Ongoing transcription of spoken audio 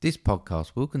This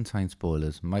podcast will contain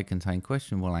spoilers, may contain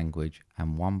questionable language,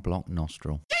 and one blocked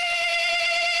nostril.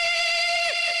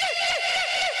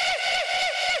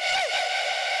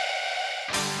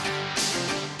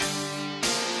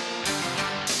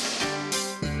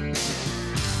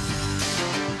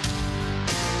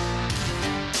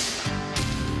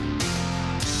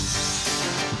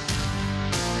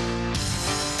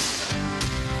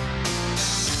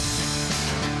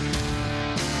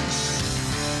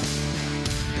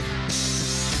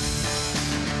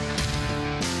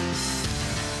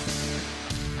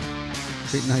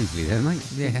 Bit nasally there, mate.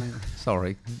 Yeah,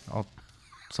 sorry. I'll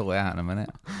sort it out in a minute.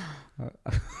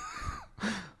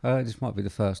 This might be the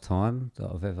first time that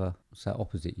I've ever sat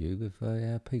opposite you with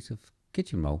a piece of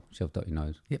kitchen roll shoved up your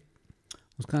nose. Yep.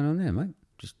 What's going on there, mate?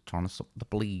 Just trying to stop the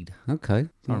bleed. Okay.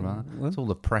 Sorry about that. It's all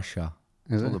the pressure.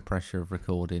 Is All it? the pressure of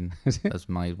recording Is it? has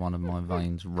made one of my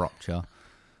veins rupture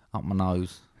up my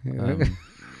nose. Yeah.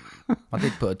 I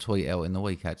did put a tweet out in the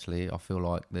week, actually. I feel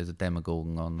like there's a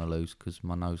Demogorgon on the loose because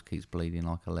my nose keeps bleeding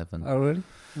like 11 Oh, really?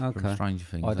 from Okay. Stranger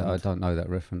Things. I don't know that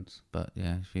reference. But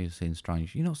yeah, if you've seen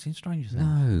Stranger... You've not seen Stranger Things?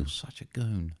 No. You're such a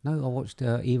goon. No, I watched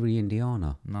Erie,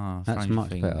 Indiana. No, That's Stranger much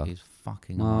Things better. is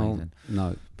fucking Well, amazing.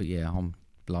 no. But yeah, I'm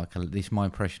like... this is my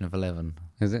impression of 11.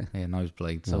 Is it? Yeah,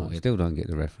 nosebleed No, I sorted. still don't get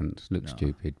the reference. Looks No.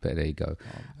 stupid, but there you go.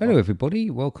 Oh, Hello, everybody.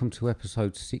 Welcome to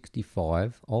episode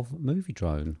 65 of Movie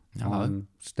Drone. Hello. I'm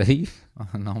Steve.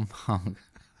 And I'm hung.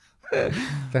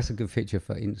 That's a good picture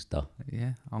for Insta.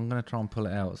 Yeah, I'm going to try and pull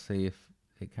it out, see if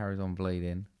it carries on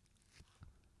bleeding.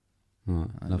 Right,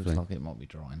 It lovely. looks like it might be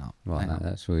drying up. Right, Hang on.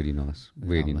 that's really nice.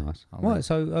 Really Lovely. nice. Lovely. Right,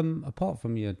 so apart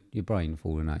from your brain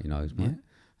falling out your nose, mate, Yeah.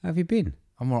 how have you been?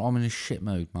 I'm all right, I'm in a shit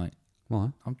mood, mate.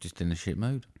 Why? I'm just in a shit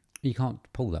mood. You can't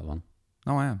pull that one.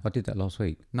 No, I am. I did that last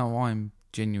week. No, I'm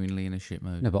genuinely in a shit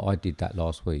mood. No, but I did that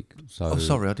last week. So Oh,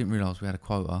 sorry, I didn't realise we had a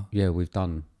quota. yeah, we've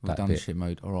done We've that done bit. a shit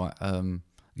mode. All right.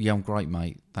 Yeah, I'm great,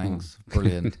 mate. Thanks.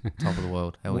 Brilliant. Top of the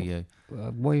world. How are What? you?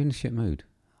 Why are you in a shit mood?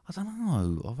 I don't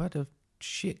know. I've had a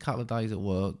shit couple of days at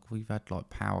work. We've had like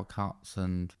power cuts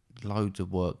and loads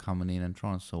of work coming in and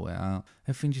trying to sort it out.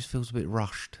 Everything just feels a bit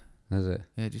rushed. Is it?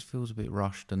 Yeah, it just feels a bit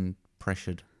rushed and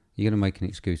pressured. You're going to make an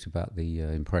excuse about the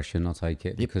impression, I take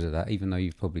it, Yep. because of that, even though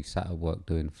you've probably sat at work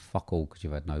doing fuck all because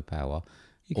you've had no power.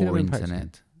 You could Or have been practicing.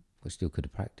 internet. But still could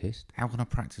have practiced. How can I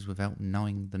practice without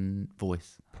knowing the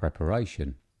voice?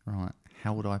 Preparation. Right.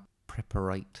 How would I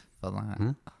preparate for that?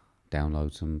 Huh?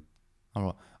 Download some. All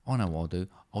right. I know what I'll do.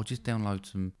 I'll just download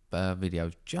some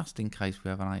videos just in case we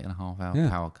have an 8.5 hour Yeah.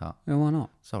 power cut. Yeah, why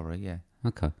not? Sorry, yeah.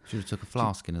 Okay. Should have took a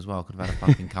flask in as well. Could have had a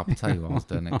fucking cup of tea while I was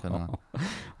doing it, couldn't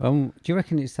I? Do you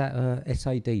reckon it's that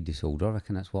SAD disorder? I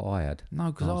reckon that's what I had.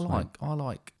 No, because Last I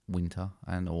like winter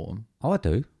and autumn. Oh, I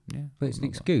do, Yeah. but it's an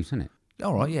excuse, isn't it?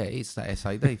 All right, yeah, it's that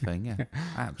SAD thing, yeah. I reckon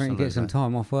Absolutely. get some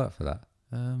time off work for that.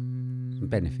 Some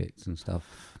benefits and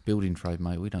stuff. Building trade,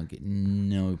 mate. We don't get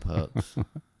no perks.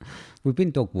 We've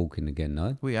been dog walking again,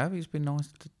 though. We have. It's been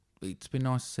nice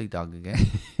to see Doug again.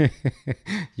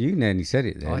 You nearly said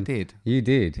it then. I did. You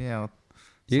did. Yeah.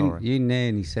 You Sorry.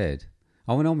 nearly said.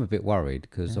 I mean, I'm a bit worried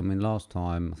because, I mean, last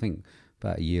time, I think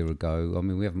about a year ago, I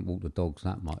mean, we haven't walked the dogs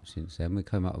that much since then. We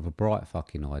came up with a bright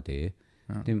fucking idea,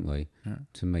 didn't we? Yeah.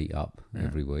 To meet up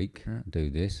every week, Yeah. do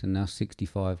this. And now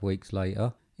 65 weeks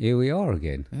later, here we are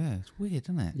again. Yeah, it's weird,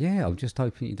 isn't it? Yeah, I'm just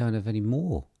hoping you don't have any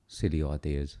more silly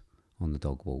ideas on the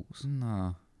dog walks.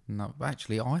 No.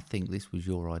 Actually, I think this was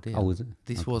your idea. Oh, was it?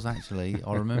 This was actually,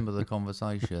 I remember the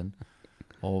conversation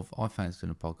of, I fancied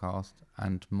doing a podcast,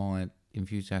 and my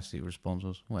enthusiastic response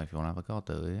was, well, if you want to have a go, I'll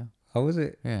do it, yeah. Oh, was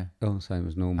it? Yeah. Oh, same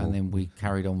as normal. And then we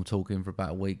carried on talking for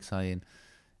about a week saying,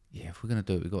 yeah, if we're going to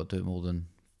do it, we've got to do it more than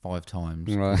 5 times.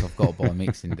 'cause Right. I've got to buy a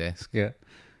mixing desk. Yeah.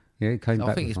 Yeah, it came I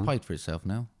back think with it's fun. paid for itself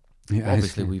now. It has,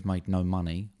 Obviously, yeah. we've made no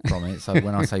money from it. So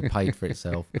when I say paid for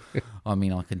itself, I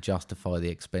mean I can justify the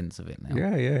expense of it now.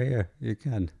 Yeah. You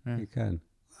can. Yeah. You can.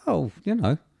 Oh, you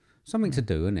know, something to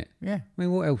do, isn't it? Yeah. I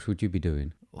mean, what else would you be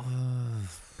doing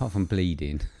apart from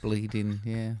bleeding? Bleeding,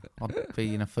 yeah. I'd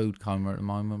be in a food coma at the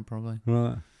moment, probably.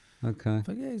 Right. Okay.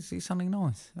 But yeah, it's something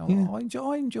nice. Yeah.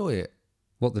 I enjoy it.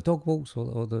 What, the dog walks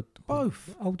or the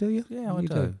Both. Oh, do you? Yeah, I You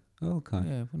do. Oh, okay.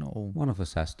 Yeah, we're not all. One of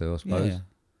us has to, I suppose. Yeah.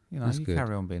 You know, That's you good.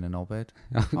 carry on being a knobhead.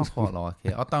 I quite like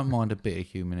it. I don't mind a bit of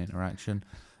human interaction,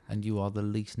 and you are the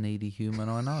least needy human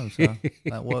I know, so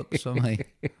that works for me.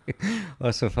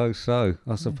 I suppose so.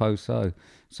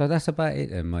 So that's about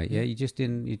it then, mate. Yeah, you just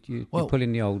you're Well,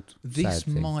 pulling the old This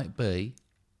sad thing. might be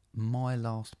my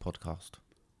last podcast.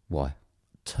 Why?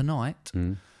 Tonight,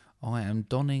 Mm. I am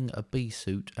donning a bee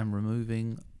suit and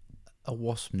removing a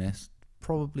wasp nest,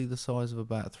 probably the size of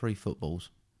about 3 footballs.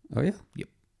 Oh, yeah? Yep.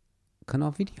 Can I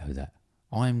video that?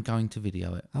 I'm going to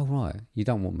video it. Oh, right. You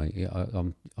don't want me.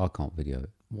 I can't video it.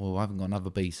 Well, I haven't got another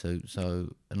bee suit,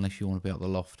 so unless you want to be up the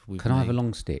loft with Can me. I have a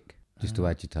long stick just to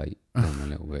agitate them a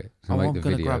little bit? So make I'm the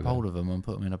going to video grab better? hold of them and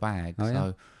put them in a bag. Oh, so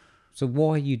yeah? So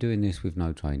why are you doing this with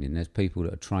no training? There's people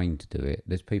that are trained to do it.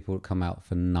 There's people that come out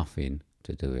for nothing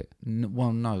to do it.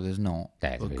 Well, no, there's not.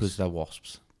 There because is. they're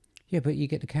wasps. Yeah, but you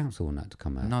get the council on that to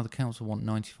come out. No, the council want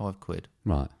 95 quid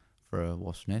Right, for a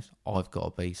wasp nest. I've got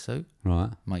a bee suit. right.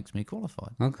 Makes me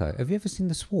qualified. Okay. Have you ever seen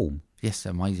The Swarm? Yes,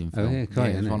 amazing Oh, film. yeah, great,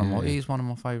 it's isn't one it? of my. Yeah, It is one of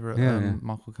my favourite Yeah.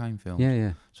 Michael Caine films. Yeah,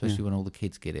 yeah. Especially when all the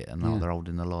kids get it and Yeah. they're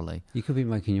holding the lolly. You could be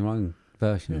making your own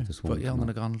version of The Swarm. But yeah, I'm going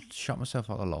to tonight. go and shut myself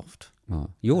out the loft. Right.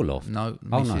 Your loft? No,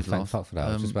 Oh, no, Mrs. thank loft. fuck for that.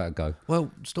 I was just about to go.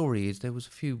 Well, story is there was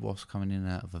a few wasps coming in and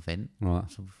out of a vent. Right,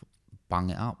 So bung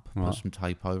it up, Right. put some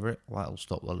tape over it. That'll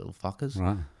stop the little fuckers.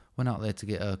 right. Went out there to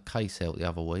get a case out the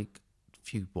other week. A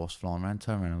few wasps flying around.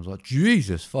 Turned around and I was like,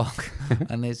 Jesus fuck.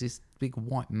 And there's this big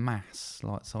white mass,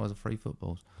 like size of 3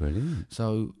 footballs. Brilliant.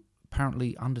 So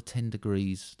apparently under 10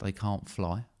 degrees they can't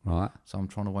fly. Right. So I'm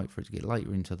trying to wait for it to get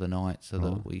later into the night so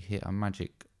that we hit a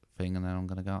magic thing, and then I'm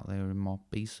going to go out there in my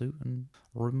bee suit and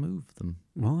remove them.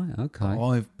 Right, okay.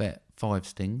 I've bet 5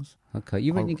 stings. Okay,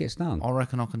 you reckon you get stung? I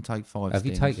reckon I can take 5 Have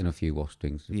stings. you taken a few wasp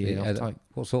stings? Yeah, I've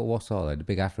What sort of wasps are they? The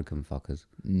big African fuckers?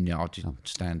 No, just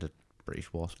standard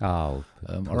British wasp. Oh,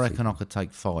 I pussy. reckon I could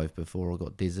take 5 before I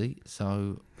got dizzy.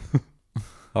 So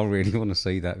I really want to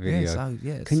see that video.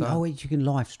 You can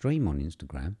live stream on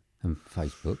Instagram and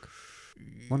Facebook.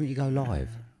 Why don't you go live?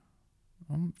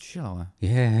 shall I?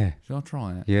 Yeah, Shall I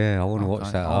try it? yeah, I want to Okay.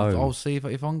 watch that. I'll see if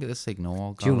I can get the signal.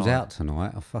 I'll go Jill's live. out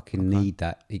tonight. I fucking need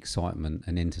that excitement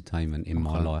and entertainment in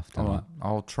my life All tonight. right.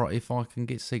 I'll try if I can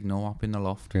get signal up in the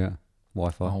loft. Yeah,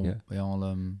 Wi-Fi.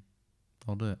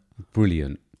 I'll do it.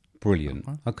 Brilliant, brilliant.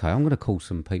 Okay. Okay, I'm going to call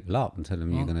some people up and tell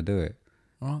them you're going to do it.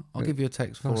 All right. I'll give you a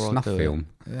text Like a before I snuff do film.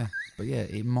 it. Yeah, but yeah,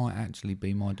 it might actually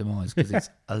be my demise because it's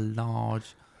a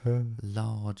large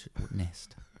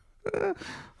nest.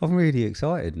 I'm really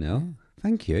excited now.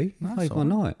 Thank you. You That's made my all right.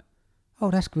 night. Oh,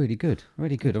 that's really good.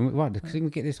 Really good. Right, because we can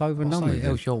get this over and done I'll say with.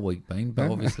 how's your week been, but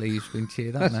obviously you've been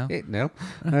cheered up now. That's it now.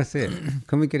 That's it.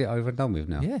 Can we get it over and done with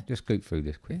now? Yeah. Just scoop through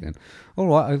this quick then. All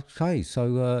right. Okay.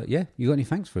 So, you got any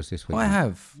thanks for us this week? I then?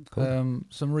 have Cool.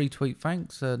 some retweet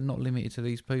thanks, not limited to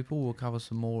these people. We'll cover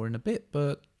some more in a bit,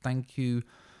 but thank you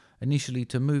initially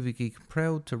to Movie Geek and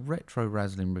Proud, to Retro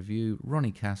Razzling Review,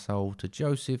 Ronnie Cassell, to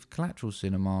Joseph, Collateral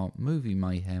Cinema, Movie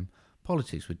Mayhem,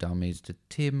 Politics with Dummies, to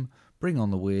Tim, Bring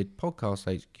on the Weird, Podcast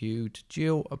HQ, to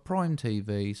Jill, A Prime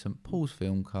TV, St Paul's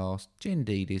Filmcast, Jen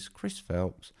Dedis, Chris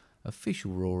Phelps,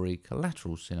 Official Rory,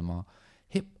 Collateral Cinema,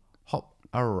 Hip Hop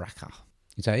Araka.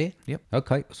 Is that it? Yep.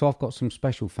 Okay. So I've got some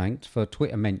special thanks for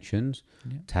Twitter mentions,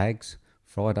 tags,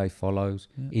 Friday follows,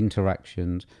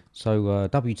 interactions. So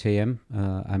WTM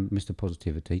and Mr.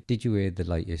 Positivity. Did you hear the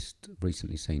latest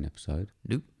recently seen episode?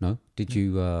 Nope. No. Did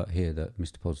you hear that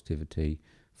Mr. Positivity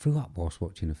threw up whilst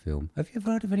watching a film? Have you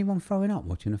ever heard of anyone throwing up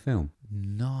watching a film?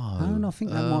 No. Oh, and I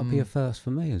think that might be a first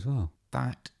for me as well.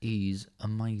 That is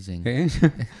amazing. It is.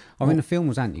 I mean, the film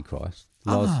was Antichrist.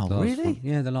 Really? One.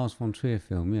 Yeah, the last Von Trier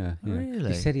film. Yeah, yeah. Really?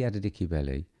 He said he had a dicky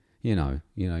belly. You know,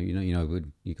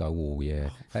 when you go, oh yeah,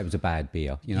 that was a bad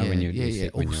beer. You know, when you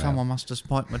when you're someone must have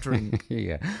spiked my drink.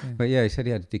 yeah. But yeah, he said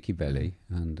he had a dicky belly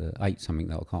and ate something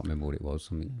that I can't remember what it was,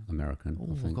 something American. Oh,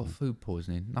 I I've think. got food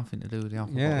poisoning. Nothing to do with the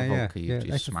alcohol Yeah, yeah, vodka yeah, you've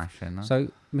that's just smashed in. So,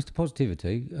 Mr.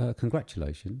 Positivity,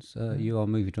 congratulations. You are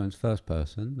Movie Drone's first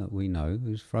person that we know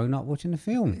who's thrown up watching the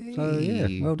film. So, yeah,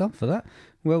 Hey. well done for that.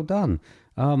 Well done.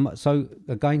 So,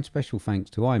 again, special thanks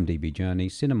to IMDb Journey,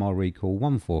 Cinema Recall,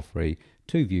 143,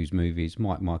 Two Views Movies,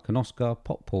 Mike and Oscar,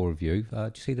 Pop Poor Review.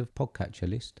 Did you see the Podcatcher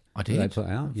list? I that did. They put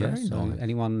out? Very Yes. So nice.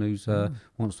 anyone who's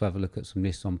wants to have a look at some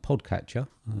lists on Podcatcher,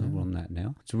 we're on that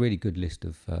now. It's a really good list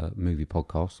of movie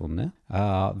podcasts on there.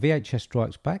 VHS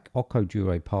Strikes Back, Occo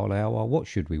Dure Parle Hour, What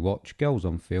Should We Watch, Girls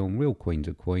on Film, Real Queens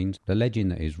of Queens, The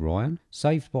Legend That Is Ryan,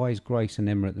 Saved by His Grace and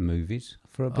Emma at the Movies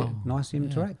for a bit of nice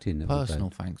interacting. that we've done. Personal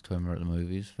thanks to Emma at the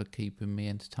Movies for keeping me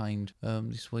entertained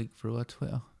this week through her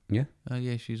Twitter. Yeah,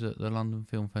 Yeah, she's at the London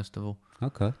Film Festival.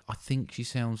 okay. I think she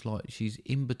sounds like she's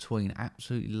in between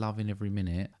absolutely loving every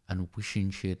minute and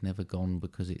wishing she had never gone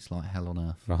because it's like hell on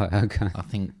earth. Right, okay. I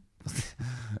think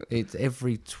it's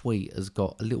every tweet has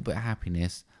got a little bit of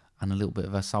happiness and a little bit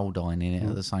of her soul dying in it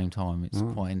at the same time. It's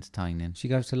quite entertaining. She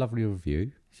goes to Lovely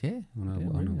Review Yeah, on our, really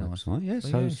on our nice. website. Yeah, But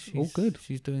so yeah, it's all good.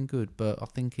 She's doing good, but I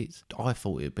think I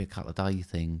thought it'd be a couple of day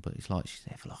thing, but it's like she's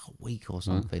there for like a week or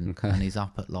something okay. and is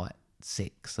up at like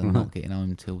 6 and not getting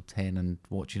home till 10 and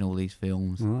watching all these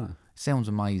films. Right. Sounds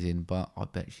amazing, but I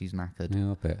bet she's knackered.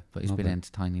 Yeah, I bet. But it's been an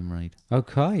entertaining read.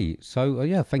 Okay, so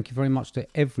yeah, thank you very much to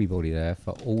everybody there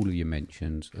for all of your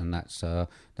mentions, and that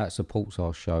supports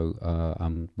our show.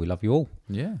 We love you all.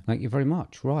 Yeah. Thank you very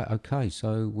much. Right, okay,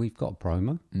 so we've got a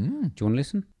promo. Do you want to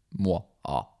listen? What?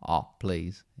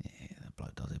 Please. Yeah, that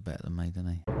bloke does it better than me, doesn't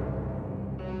he?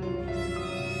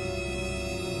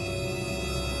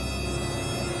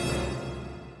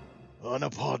 On a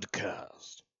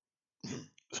podcast.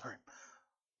 Sorry.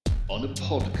 On a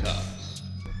podcast.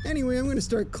 Anyway, I'm going to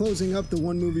start closing up the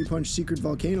One Movie Punch secret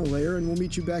volcano lair, and we'll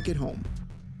meet you back at home.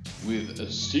 With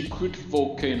a secret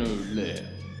volcano lair.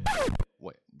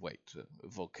 Wait,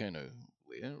 volcano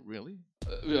lair? Really?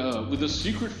 With a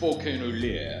secret volcano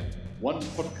lair, one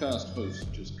podcast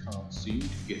host just can't seem to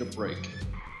get a break.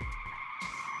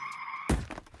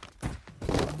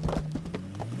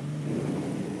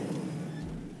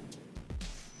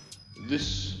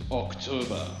 This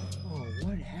October, Oh,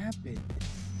 what happened?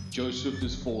 Joseph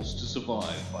is forced to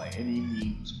survive by any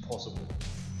means possible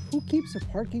Who keeps a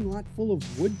parking lot full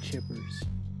of wood chippers?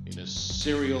 in a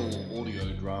serial audio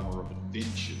drama of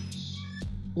adventures.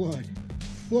 Blood.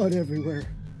 Blood everywhere.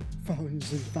 Fountains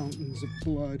and fountains of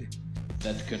blood.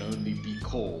 That can only be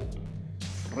called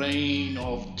Reign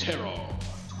of Terror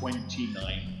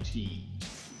 2019.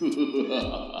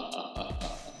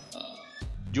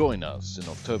 Join us in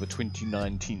October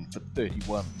 2019 for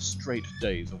 31 straight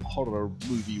days of horror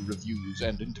movie reviews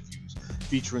and interviews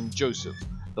featuring Joseph,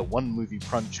 the One Movie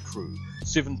Punch crew,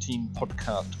 17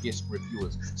 podcast guest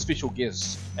reviewers, special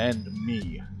guests, and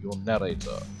me, your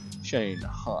narrator, Shane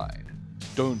Hyde.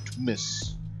 Don't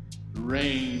miss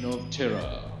Reign of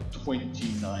Terror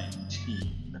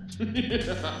 2019.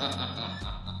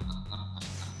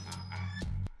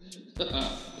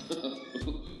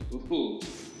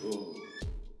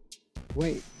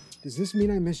 Wait, does this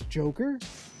mean I missed Joker?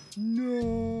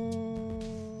 No.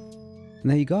 And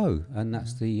there you go, and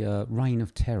that's the Reign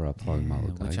of Terror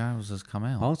promo. Which ours has come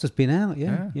out. Ours has been out,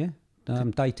 yeah.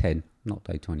 Day 10, not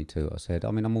day 22, I said.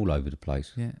 I mean, I'm all over the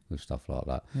place with stuff like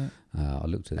that. Yeah. I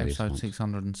looked at this Episode once.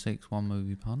 606, One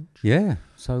Movie Punch. Yeah,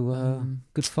 so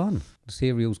good fun. The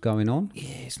serial's going on. Yeah,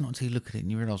 it's not until you look at it and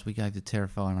you realise we gave the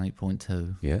Terrifier an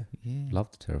 8.2. Yeah, Yeah. love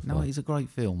the Terrifier. No, it's a great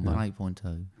film, No. an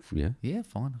 8.2. Yeah, Yeah,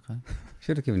 fine, okay.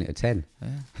 should have given it a 10. Yeah.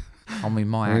 I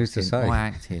mean, Who's to say? my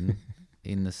acting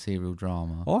in the serial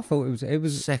drama, I thought it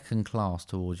was second class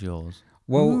towards yours.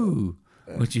 well. Ooh,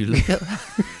 would you look at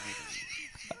that?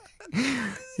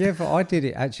 Yeah, but I did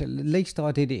it actually. At least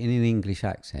I did it in an English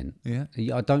accent. Yeah.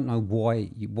 I don't know why.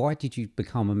 Why did you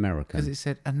become American? Because it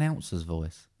said announcer's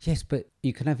voice. Yes, but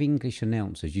you can have English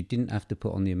announcers. You didn't have to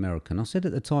put on the American. I said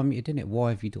at the time you didn't.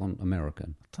 Why have you done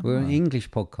American? We're an English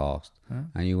podcast,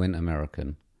 and you went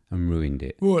American and ruined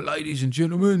it. Right, ladies and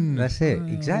gentlemen. That's it.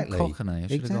 Exactly. Cockney. I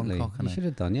should have gone Cockney. You should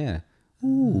have done. Yeah.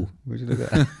 Ooh. Would you look at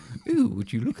that? Ooh,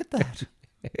 would you look at that?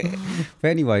 But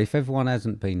anyway, if everyone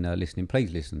hasn't been listening,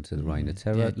 please listen to the Reign of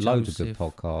Terror. Yeah, Loads of Joseph. good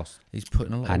podcasts. He's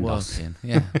putting a lot of And work us. in.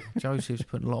 Yeah, Joseph's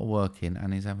putting a lot of work in,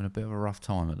 and he's having a bit of a rough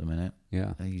time at the minute.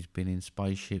 Yeah. He's been in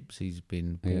spaceships. He's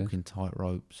been Yeah. walking tight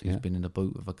ropes. He's Yeah. been in the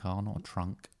boot of a car, not a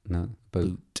trunk. No,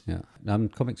 boot. Yeah.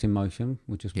 Comics in Motion,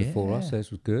 which was before us. Yeah.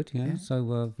 Theirs was good. Yeah.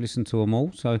 So listen to them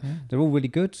all. So they're all really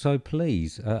good. So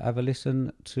please have a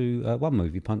listen to One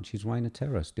Movie Punch's Reign of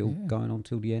Terror, still going on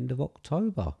till the end of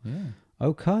October. Yeah.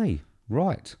 Okay.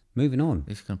 Right. Moving on.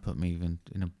 This is going to put me even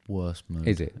in a worse mood.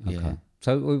 Is it? Okay. Yeah.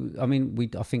 So I mean,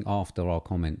 I think after our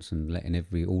comments and letting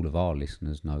all of our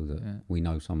listeners know that we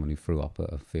know someone who threw up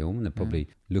at a film, and they're probably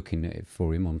looking at it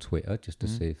for him on Twitter just to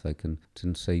see if they can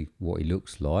see what he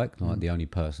looks like the only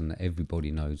person that everybody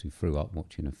knows who threw up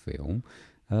watching a film.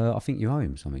 I think you owe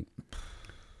him something.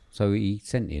 So he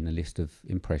sent in a list of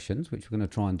impressions, which we're going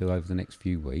to try and do over the next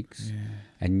few weeks,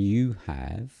 and you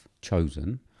have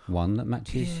chosen one that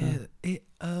matches. It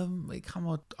came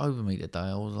over me today.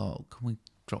 I was like, can we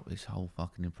drop this whole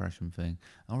fucking impression thing?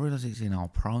 I realise it's in our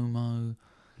promo.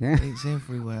 Yeah. It's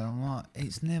everywhere. I'm like,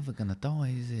 it's never going to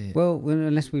die, is it? Well,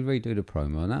 unless we redo the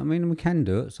promo and that. I mean, we can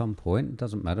do it at some point. It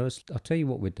doesn't matter. I'll tell you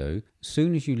what we do. As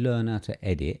soon as you learn how to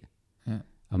edit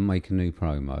and make a new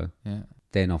promo,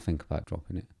 then I'll think about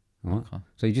dropping it. All right? Okay.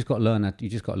 So you just got to learn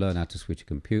how to switch a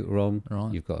computer on.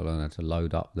 Right. You've got to learn how to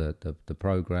load up the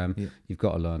program. Yeah. You've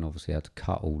got to learn obviously how to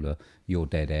cut all your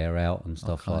dead air out and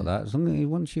stuff Okay. like that. So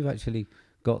once you've actually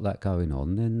got that going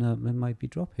on, then maybe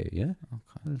drop it. Yeah.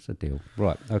 Okay. That's a deal.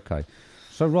 Right. Okay.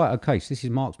 So this is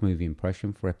Mark's movie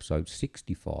impression for episode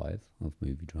 65 of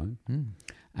Movie Drone,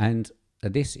 and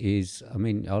this is. I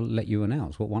mean, I'll let you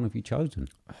announce what one have you chosen.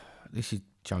 This is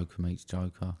Joker meets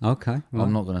Joker. Okay. Right.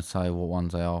 I'm not going to say what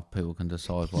ones they are. People can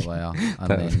decide what they are, and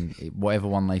then whatever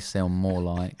one they sound more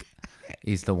like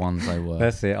is the ones they were.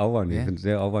 That's it. I won't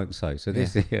Yeah. I won't say. So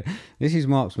this this is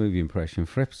Mark's movie impression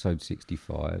for episode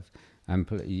 65, and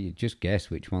you just guess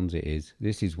which ones it is.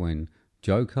 This is when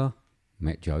Joker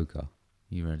met Joker.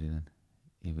 You ready then?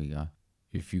 Here we go.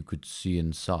 If you could see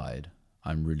inside,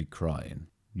 I'm really crying.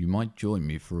 You might join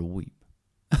me for a weep.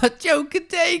 A Joker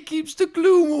day keeps the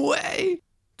gloom away.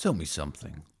 Tell me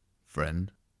something,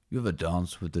 friend. You ever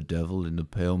danced with the devil in the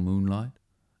pale moonlight?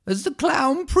 As the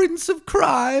clown prince of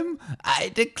crime,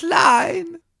 I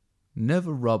decline.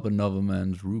 Never rub another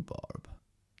man's rhubarb.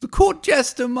 The court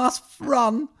jester must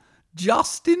run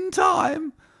just in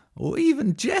time, or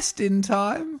even just in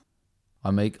time.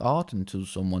 I make art until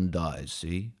someone dies,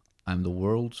 see? I'm the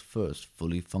world's first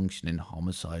fully functioning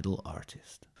homicidal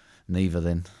artist. Neither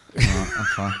then.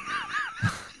 Okay.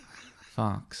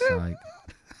 Fuck's sake.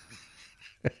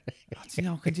 You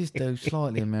know, I could just do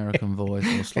slightly American voice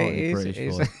or slightly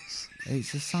British voice.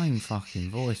 It's the same fucking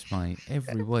voice, mate,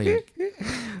 every week.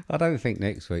 I don't think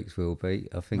next week's will be.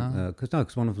 I think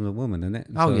because one of them's a woman, isn't it?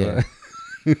 Oh, So, yeah.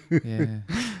 Yeah.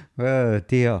 Oh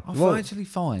dear. I actually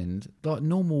find like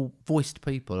normal voiced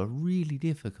people are really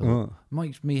difficult.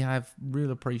 Makes me have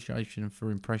real appreciation for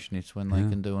impressionists when they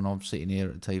can do, and I'm sitting here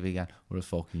at the TV going, "What a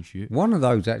fucking shit." One of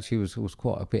those actually was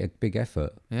quite a big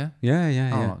effort. Yeah.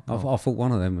 Yeah. Oh, cool. I thought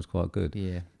one of them was quite good.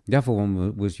 Yeah. The other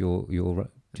one was your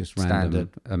just random Standard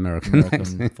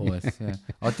American voice. Yeah.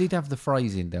 I did have the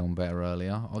phrasing down better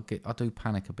earlier. I do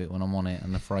panic a bit when I'm on it,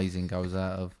 and the phrasing goes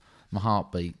out of my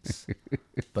heartbeats.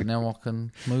 But now I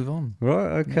can move on.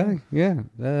 Right, okay, yeah.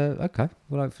 Okay,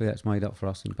 well, hopefully that's made up for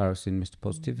us embarrassing Mr.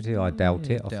 Positivity. I doubt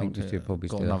it. I think we should probably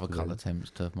got still another have to couple do of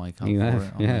attempts to make up it. You for have,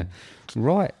 it. yeah.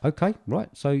 Right, okay, right.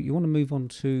 So you want to move on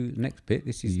to the next bit.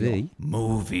 This is the...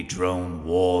 Movie Drone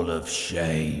Wall of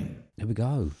Shame. There we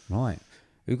go, right.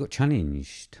 Who got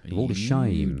challenged? The Wall of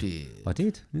Shame. Did. I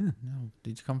did, yeah. No,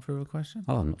 did you come through with a question?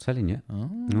 Oh, I'm not telling you. Oh.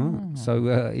 No. So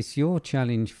it's your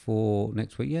challenge for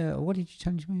next week. Yeah, what did you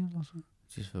challenge me on last week?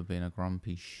 Just for being a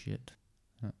grumpy shit.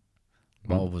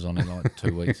 Well, I was on it like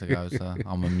 2 weeks ago, so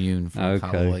I'm immune for a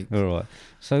couple of weeks. All right.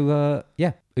 So,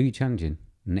 yeah, who are you challenging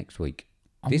next week?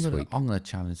 This week? I'm going to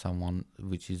challenge someone,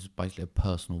 which is basically a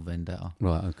personal vendetta.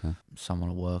 Right, okay.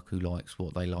 Someone at work who likes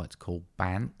what they like to call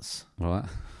bants. Right.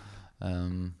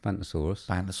 Bantosaurus.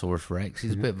 Bantosaurus Rex.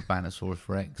 He's a bit of a Bantosaurus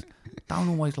Rex. Don't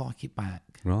always like it back.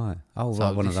 Right. Oh, So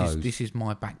right, one of those. This is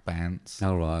my back bants.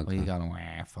 Oh, right, Where okay. you're going,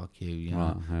 fuck you, you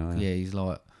know. Right, Yeah, he's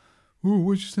like, oh,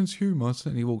 where's your sense of humour?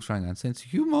 And he walks around going, sense of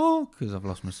humour? Because I've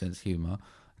lost my sense of humour.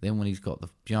 Then when he's got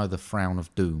the frown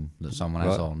of doom that someone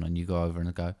has Right. on, and you go over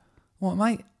and go, what,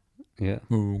 mate? Yeah.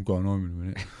 Oh, I'm going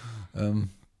home in a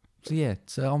minute.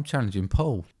 So I'm challenging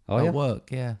Paul at ya?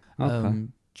 work, yeah. Okay.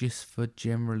 Just for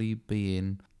generally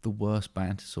being the worst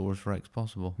Bantosaurus Rex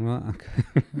possible. Right,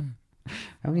 okay.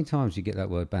 How many times do you get that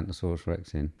word Bantosaurus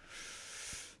Rex in?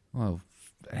 Well,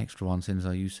 an extra one since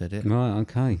you said it. Right,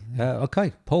 okay.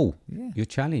 Okay, Paul, Yeah. you're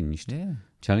challenged. Yeah.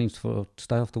 Challenged for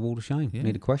stay off the wall of shame. Yeah.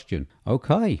 Need a question.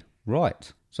 Okay,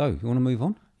 right. So, you want to move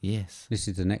on? Yes. This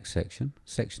is the next section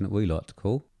that we like to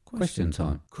call Question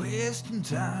Time. Question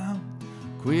time.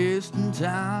 Question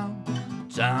time.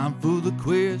 Time for the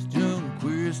question.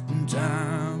 Question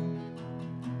time.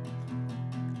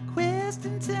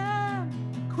 Question time.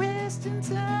 Question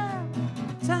time.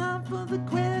 Time for the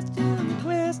question.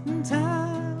 Question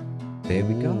time. There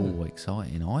we go. Oh,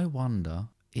 exciting. I wonder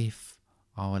if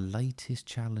our latest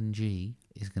challengee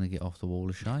is going to get off the wall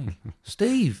of shame.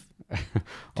 Steve,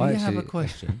 do you have a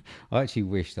question? I actually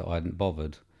wish that I hadn't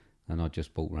bothered and I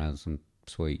just brought round some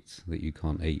sweets that you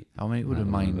can't eat. I mean, it would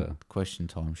have That made would question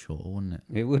time shorter, wouldn't it?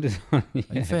 It would have. In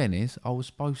Yeah. fairness, I was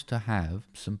supposed to have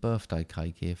some birthday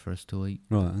cake here for us to eat.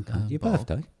 Right, okay. Your Bob.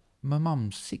 birthday? My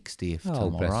mum's 60th Oh,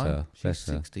 tomorrow. bless her, She's bless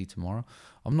her. 60 tomorrow.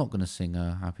 I'm not going to sing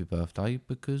her happy birthday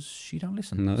because she don't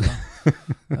listen. No. So,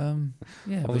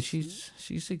 yeah, but was- she's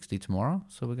 60 tomorrow,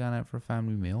 so we're going out for a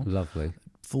family meal. Lovely.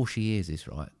 Before she hears this,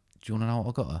 right? Do you want to know what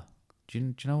I got her? Do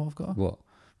you know what I've got her? What?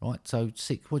 Right, so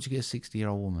what'd you get a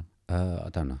 60-year-old woman? I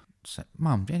don't know. So,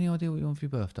 Mum, any idea what you want for your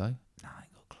birthday? No, I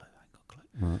ain't got a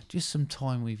clue. Right. Just some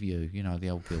time with you, the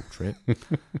old guilt trip. So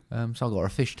I got her a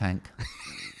fish tank.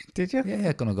 Did you? Yeah,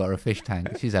 I got her a fish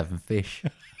tank. She's having fish.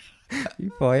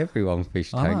 You buy everyone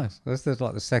fish I know. tanks. That's just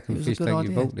like the It second was a fish good tank idea.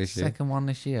 you bought this year. Second one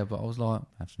this year, but I was like,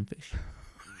 have some fish.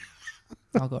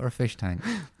 I got her a fish tank.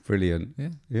 Brilliant. Yeah.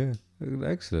 Yeah.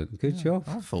 Excellent. Good job.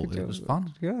 I thought Good it job. was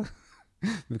fun. Yeah.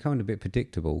 Becoming a bit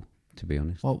predictable, to be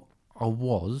honest. Well, I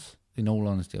was, in all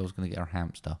honesty, I was going to get her a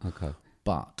hamster. Okay.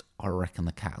 But I reckon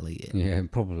the cat will eat it. Yeah,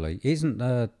 probably. Isn't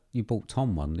you bought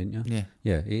Tom one, didn't you? Yeah.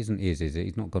 Yeah, it isn't his, is it?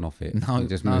 He's not gone off it. No, He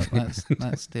just no, moved it.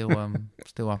 that's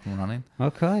still up and running.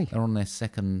 Okay. They're on their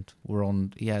second.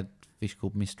 He had a fish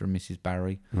called Mr. and Mrs.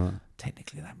 Barry. Right.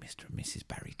 Technically, they're Mr. and Mrs.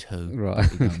 Barry too. Right.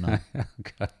 but we don't know.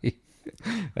 Okay.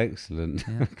 Excellent.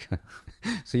 Okay.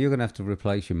 So you're going to have to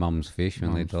replace your mum's fish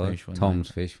when Mum's they die. fish when Tom's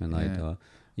they- fish when they yeah. die.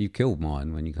 You killed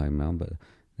mine when you came round, but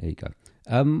there you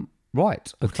go.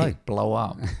 Right. Okay. It'd blow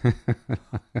up.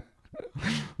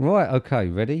 Right. Okay.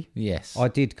 Ready? Yes. I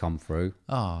did come through.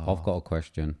 Oh, I've got a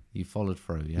question. you followed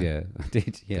through, yeah? Yeah, I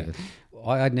did. Yeah. Good.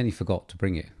 I nearly forgot to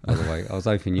bring it, by the way. I was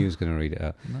hoping you was going to read it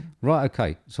out. Right,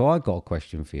 okay. So I got a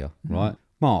question for you, right?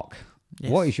 Mark,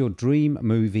 Yes. what is your dream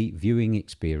movie viewing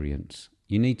experience?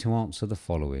 You need to answer the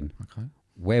following. Okay.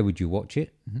 Where would you watch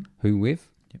it? Who with?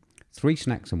 Yep. 3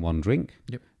 snacks and 1 drink?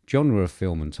 Yep. Genre of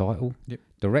film and title? Yep.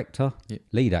 Director? Yep.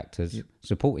 Lead actors? Yep.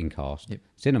 Supporting cast? Yep.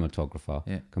 Cinematographer?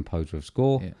 Yep. Composer of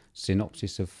score? Yep.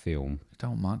 Synopsis of film? You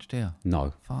don't much, do you?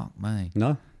 No. Fuck me.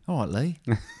 No? All right, Lee.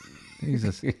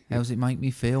 Jesus. How does it make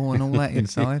me feel and all that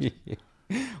inside?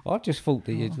 I just thought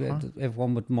that okay.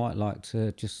 everyone might like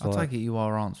to just I like... take it you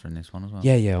are answering this one as well.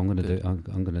 Yeah, I'm gonna do.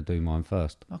 I'm gonna do mine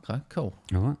first. Okay, cool.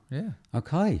 All right. Yeah.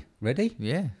 Okay. Ready?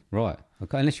 Yeah. Right.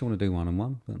 Okay. Unless you want to do one and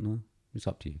one, but no, it's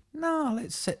up to you. No,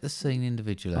 let's set the scene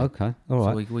individually. Okay. All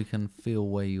right. So we can feel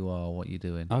where you are, what you're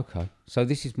doing. Okay. So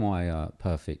this is my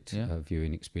perfect Yeah.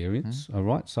 viewing experience. All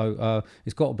right. So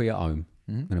it's got to be at home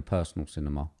Mm-hmm. in a personal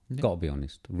cinema. Got to be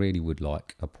honest. Really would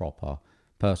like a proper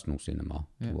personal cinema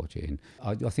to watch it in.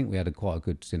 I think we had quite a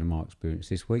good cinema experience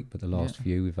this week, but the last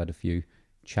few we've had a few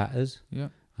chatters Yeah.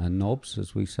 and knobs,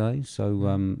 as we say.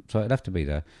 So so it'd have to be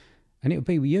there, and it would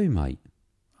be with you, mate.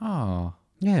 Oh,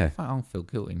 Yeah. in fact, I don't feel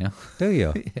guilty now. Do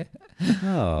you? Yeah.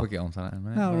 Oh. We'll get on to that in a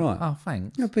minute. Oh, but- right. Oh,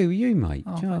 thanks. It'll be with you, mate.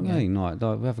 Oh, Do you know what I thank mean?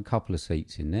 Like we have a couple of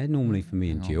seats in there, normally for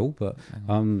me and Jill, but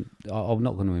I'm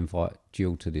not going to invite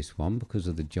Jill to this one because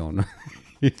of the John.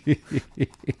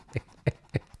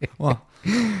 Well,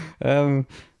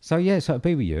 So yeah, so it'll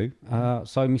be with you.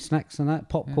 So me snacks and that,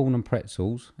 popcorn and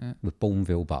pretzels with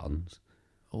Bourneville buttons.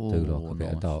 oh, Do like a bit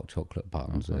of nice. dark chocolate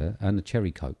buttons there, and a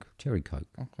cherry coke,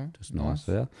 Okay. just nice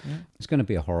there. It's going to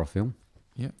be a horror film,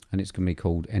 Yeah. and it's going to be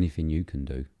called Anything You Can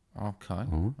Do. Okay. All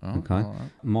right, Oh, okay. all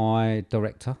right. My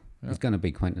director is going to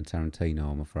be Quentin Tarantino,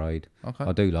 I'm afraid. Okay.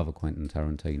 I do love a Quentin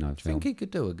Tarantino Do you film. think he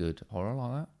could do a good horror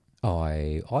like that?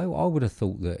 I would have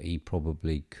thought that he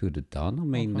probably could have done. I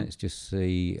mean, let's just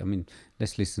see. I mean,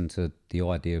 let's listen to the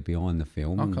idea behind the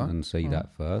film and see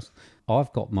that first.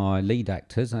 I've got my lead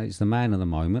actors. It's the man of the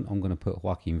moment. I'm going to put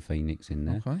Joaquin Phoenix in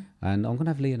there. Okay. And I'm going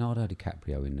to have Leonardo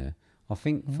DiCaprio in there. I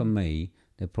think for me,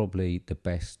 they're probably the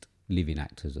best living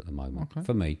actors at the moment. Okay.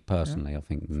 For me, personally, I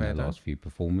think in Fair their dues. last few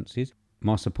performances.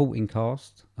 My supporting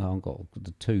cast, I've got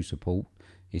the 2 support,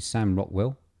 is Sam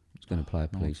Rockwell. He's going to play a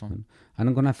policeman. And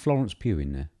I'm going to have Florence Pugh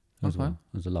in there as well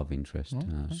as a love interest.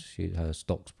 Her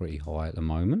stock's pretty high at the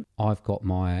moment. I've got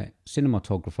my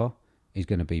cinematographer is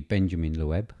going to be Benjamin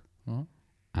Loeb.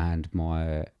 And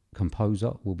my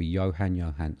composer will be Johan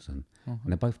Johansson. And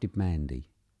they both did Mandy.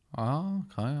 Oh,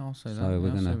 okay. I'll see that. So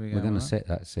we're gonna set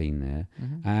that scene there.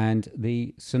 And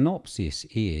the synopsis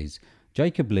is: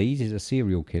 Jacob Lees is a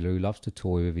serial killer who loves to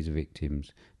toy with his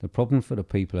victims. The problem for the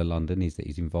people of London is that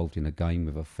he's involved in a game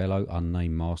with a fellow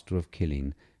unnamed master of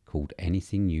killing called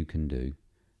Anything You Can Do.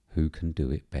 Who can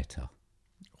do it better?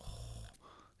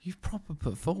 You've proper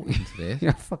put thought into this. Yeah,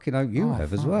 I fucking hope you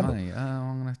have as well. Mate.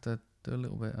 I'm gonna have to do a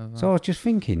little bit of. So I was just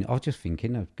thinking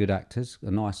of good actors, a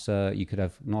nice, you could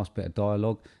have a nice bit of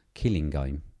dialogue. Killing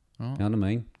Game. You know what I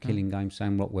mean? Killing Game,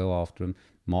 Sam Rockwell after him.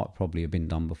 Might probably have been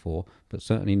done before, but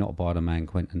certainly not by the man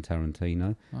Quentin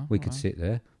Tarantino. We could sit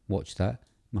there, watch that,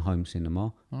 my home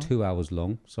cinema, 2 hours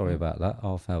long. Sorry about that,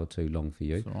 half hour too long for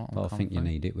you. all right, But I I'm think you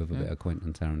comfy. need it with a bit of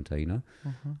Quentin Tarantino.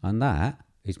 And that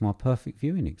is my perfect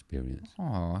viewing experience.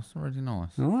 Oh, that's really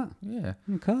nice. All right? Yeah.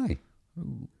 Okay.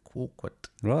 Ooh, awkward.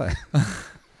 Right.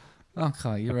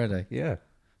 Okay, you ready? Yeah.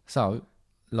 So,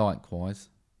 likewise,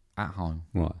 at home,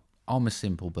 Right. I'm a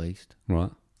simple beast.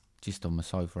 Right. Just on my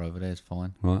sofa over there's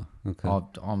fine. Right. Okay.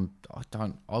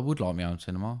 I would like my own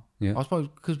cinema. Yeah. I suppose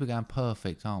because we're going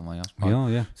perfect, aren't we? I suppose. Yeah,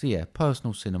 yeah. So yeah,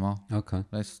 personal cinema. Okay.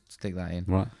 Let's stick that in.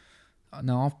 Right.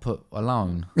 No, I've put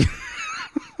alone.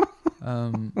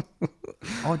 I'm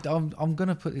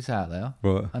gonna put this out there,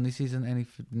 Right. and this isn't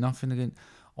nothing against.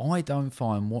 I don't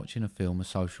find watching a film a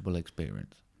sociable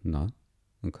experience. No.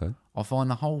 Okay. I find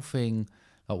the whole thing,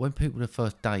 like when people are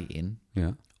first dating,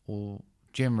 Yeah. or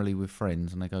generally with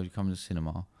friends, and they go, "You come to the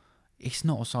cinema." It's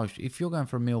not a social. If you're going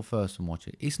for a meal first and watch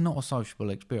it, it's not a sociable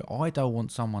experience. I don't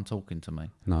want someone talking to me.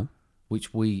 No.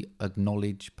 which we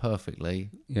acknowledge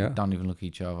perfectly. Yeah. Don't even look at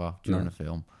each other during the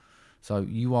film. So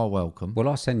you are welcome. Well,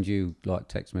 I send you like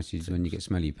text messages when you get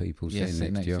smelly people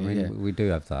sitting next to you. I mean, we do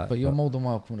have that. But you're more than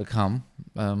welcome to come.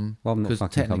 Well, I'm not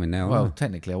fucking coming now. Well, am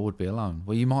technically, I would be alone.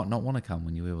 Well, you might not want to come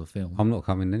when you hear the film. I'm not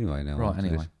coming anyway now. Right, after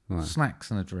anyway. this. Right.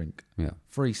 Snacks and a drink. Yeah.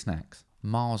 Free snacks.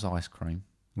 Mars ice cream.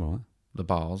 Right. The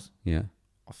bars. Yeah.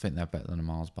 I think they're better than a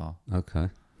Mars bar. Okay.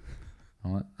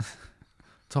 Right.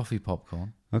 Toffee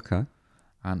popcorn. Okay.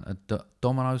 And a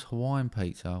Domino's Hawaiian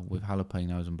pizza with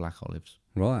jalapenos and black olives.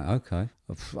 Right. Okay.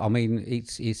 I mean,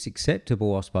 it's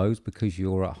acceptable, I suppose, because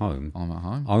you're at home. I'm at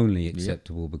home. Only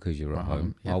acceptable because you're at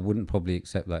home. Yep. I wouldn't probably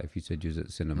accept that if you said you was at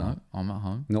the cinema. No, I'm at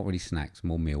home. Not really snacks,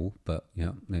 more meal, but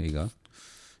yeah, there you go.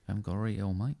 Haven't got to eat it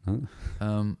all, mate.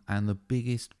 No. And the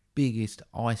biggest,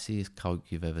 iciest Coke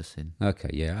you've ever seen. Okay,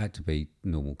 yeah, it had to be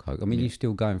normal Coke. I mean, you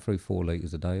still going through 4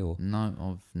 litres a day or No,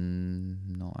 I've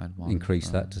not had one. increase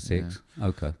so, that to 6? yeah.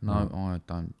 Okay. No, Right. I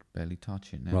don't barely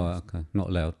touch it now. Right, okay. Not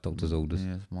allowed, doctor's orders.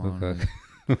 Yeah, it's my Okay.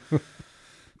 only-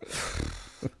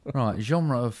 Right,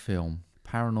 genre of film,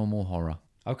 paranormal horror.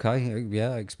 Okay,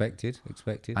 yeah, expected.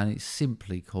 And it's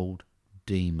simply called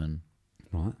Demon.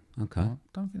 Right, okay. I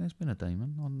don't think there's been a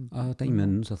demon.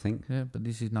 Demons, I think. Yeah, but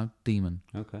this is no Demon.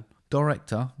 Okay.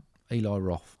 Director, Eli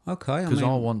Roth. Okay, Because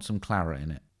I want some clarity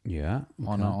in it. yeah.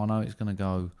 I know it's going to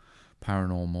go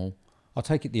paranormal. I'll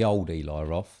take it the old Eli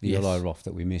Roth, the Yes. Eli Roth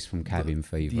that we missed from Cabin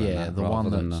Fever. and Yeah, that, the rather one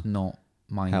than that's the not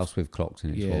main. House with Clocks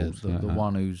in its Yeah, walls. the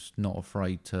one who's not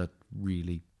afraid to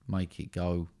really make it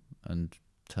go and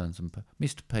turn some.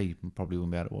 Mr. P probably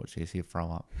wouldn't be able to watch this. He'd throw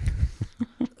up.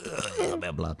 A bit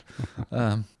of blood.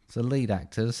 So lead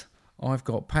actors, I've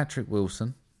got Patrick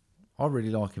Wilson. I really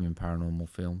like him in paranormal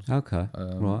films. Okay,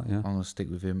 right, yeah. I'm going to stick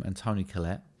with him. And Tony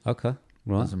Collette Okay,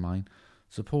 right, as a main.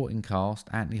 Supporting cast,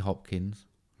 Anthony Hopkins.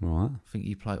 right. I think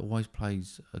he always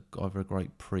plays either a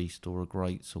great priest or a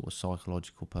great sort of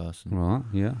psychological person. Right,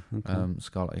 yeah. Okay.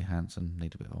 Scarlett Johansson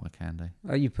need a bit of eye candy.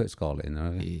 Oh, you put Scarlett in there,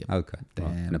 have you? Yeah. Okay. Right.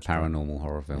 In Damn a paranormal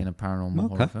horror film. In a paranormal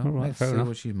Okay, horror film. all right, Let's fair see enough.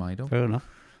 what she's made of. Fair enough.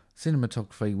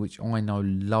 Cinematography, which I know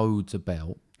loads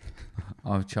about.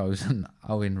 I've chosen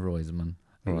Owen Roisman,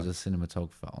 who was a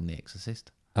cinematographer on The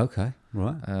Exorcist. Okay,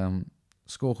 right.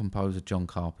 Score composer John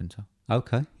Carpenter.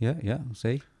 Okay, yeah, I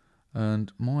see.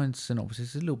 And mine's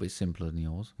synopsis is a little bit simpler than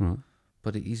yours, Right.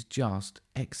 but it is just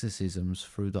exorcisms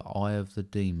through the eye of the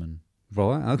demon.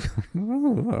 Right, okay.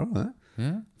 All right.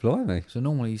 Yeah? Blimey. So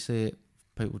normally you see it,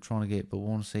 people trying to get, but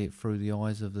want to see it through the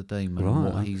eyes of the demon,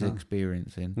 Right, what he's okay.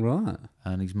 experiencing. Right.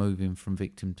 And he's moving from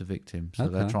victim to victim. So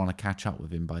they're Okay. trying to catch up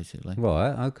with him, basically.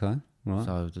 Right, okay. Right.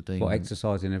 So the demon... What,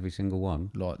 exercising every single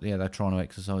one? they're trying to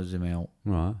exercise him out,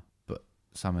 Right. but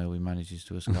somehow he manages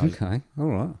to escape. Okay, all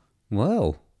right.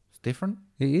 Well, It's different.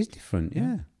 it is different,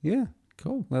 yeah.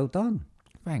 Cool. Well done.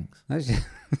 Thanks.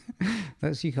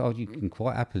 That's you can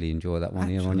quite happily enjoy that one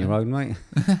here on your own, mate.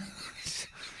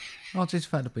 I just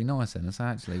felt it'd be nice then. So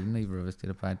actually, neither of us did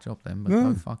a bad job then, but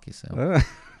go fuck yourself.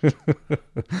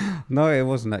 No, it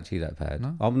wasn't actually that bad.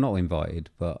 No? I'm not invited,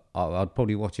 but I'd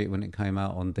probably watch it when it came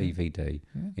out on DVD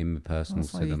in my personal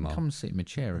So you can cinema. come and sit in my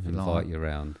chair if you Invite like. you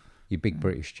around. Your big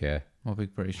British chair. My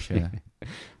big British chair.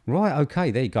 Right,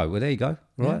 okay, there you go. Well, there you go.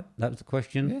 Right, Yeah. that was the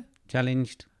question. Yeah.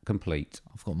 Challenged, complete.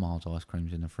 I've got Mars ice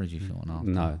creams in the fridge if you want after.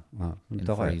 No, right, In the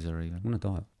diet. freezer even. I'm on a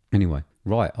diet. Anyway,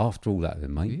 right, after all that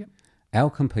then, mate, Yep. how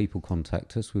can people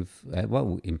contact us with,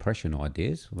 impression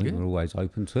ideas? I think Yeah. we're always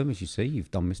open to them. As you see,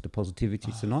 you've done Mr.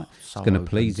 Positivity tonight. so It's going to open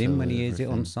please him to when he hears it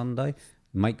on everything. Sunday.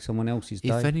 Make someone else's day.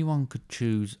 If anyone could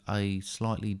choose a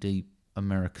slightly deep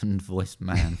American voiced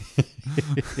man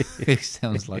who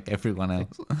sounds like everyone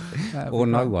else, that'd or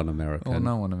be no great. one American. Or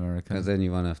no one American. Because then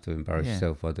you won't have to embarrass Yeah.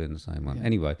 yourself by doing the same one. Yeah.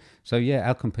 Anyway, so yeah,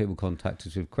 how can people contact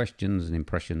us with questions and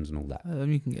impressions and all that?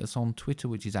 You can get us on Twitter,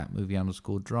 which is at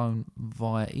 @movie_drone,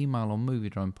 via email on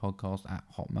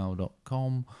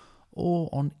moviedronepodcast@hotmail.com, or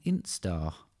on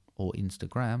Insta or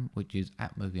Instagram, which is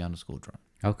 @movie_drone.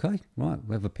 Okay, right.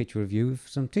 We have a picture of you with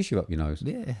some tissue up your nose.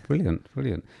 Yeah. Brilliant.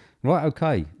 Right,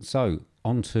 okay. So,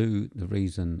 on to the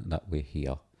reason that we're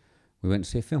here. We went to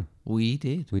see a film. We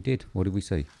did. We did. What did we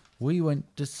see? We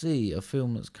went to see a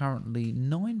film that's currently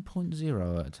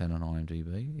 9.0 out of 10 on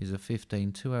IMDb. Is a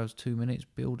 15, 2 hours, 2 minutes,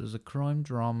 billed as a crime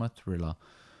drama thriller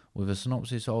with a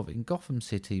synopsis of: in Gotham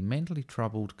City, mentally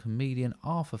troubled comedian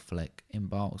Arthur Fleck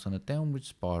embarks on a downward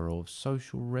spiral of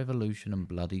social revolution and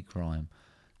bloody crime.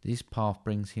 This path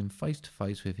brings him face to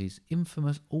face with his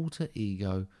infamous alter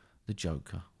ego, the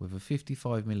Joker, with a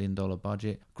 $55 million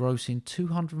budget, grossing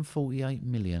 $248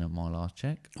 million at my last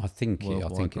check. I think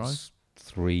Worldwide it's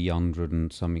 300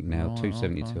 and something now. Right,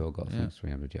 272 okay. I got. I Yeah. think it's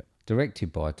 300 yet.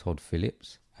 Directed by Todd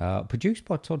Phillips. Produced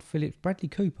by Todd Phillips, Bradley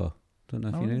Cooper. Don't know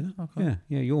if you knew that. Okay.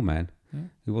 Yeah, your man. Yeah.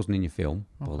 Who wasn't in your film,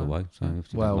 by the way. So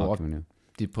if you don't like him,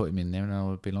 did put him in there, and I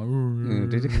would be like,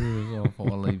 did I thought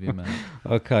I'd leave him out.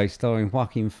 Okay, starring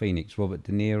Joaquin Phoenix, Robert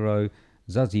De Niro,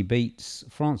 Zazie Beetz,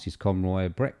 Francis Conroy,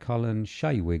 Brett Cullen,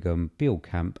 Shea Wiggum, Bill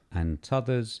Camp, and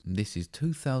t'others. This is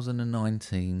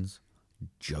 2019's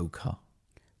Joker.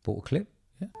 Bought a clip?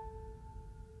 Yeah.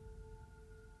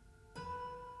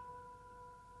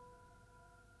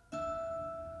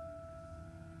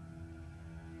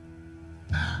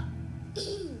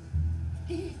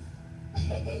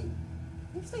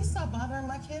 You please stop bothering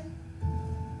my kid?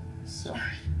 Sorry.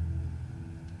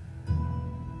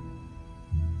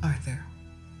 Arthur,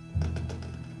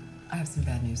 I have some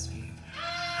bad news for you.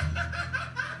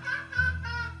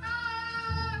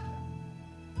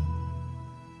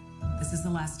 This is the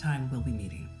last time we'll be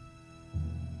meeting.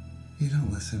 You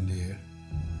don't listen, do you?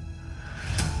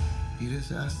 You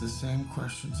just ask the same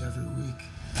questions every week.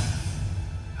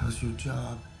 How's your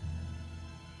job?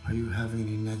 Are you having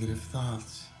any negative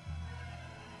thoughts?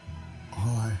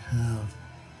 All I have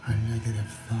are negative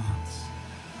thoughts.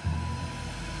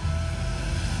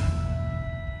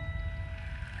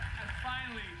 And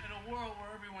finally, in a world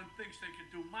where everyone thinks they can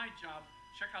do my job,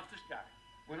 check out this guy.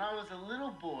 When I was a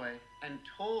little boy and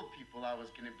told people I was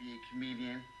going to be a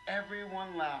comedian,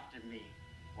 everyone laughed at me.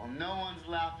 Well, no one's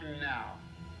laughing now.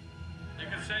 You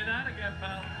can say that again,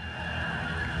 pal.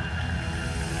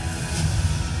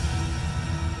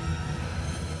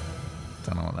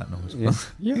 Don't know what that noise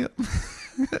was. Yeah.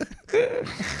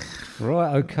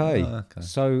 Right, okay. Okay.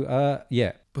 So,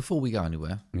 yeah. Before we go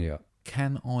anywhere, Yeah.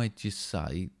 can I just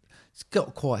say, it's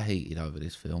got quite heated over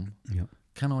this film. Yeah.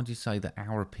 Can I just say that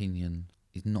our opinion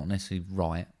is not necessarily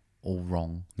right or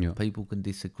wrong? Yeah. People can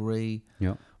disagree.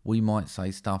 Yeah. We might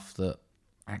say stuff that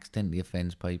accidentally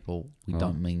offends people. We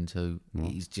don't mean to.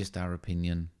 It's just our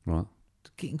opinion. Right.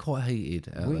 It's getting quite heated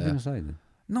out What are you there. going to say then?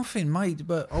 Nothing, mate,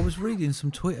 but I was reading some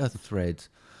Twitter threads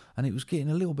and it was getting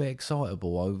a little bit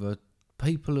excitable over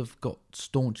people have got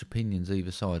staunch opinions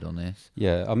either side on this.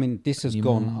 Yeah, I mean, this has You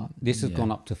gone. This has yeah.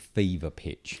 gone up to fever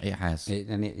pitch. It has.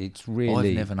 It's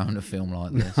really. I've never known a film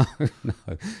like this. No,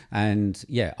 and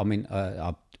yeah, I mean,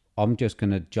 I'm just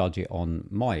going to judge it on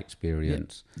my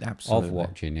experience absolutely. of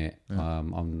watching it.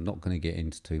 I'm not going to get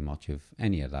into too much of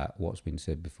any of that. What's been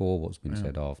said before, what's been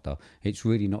said after. It's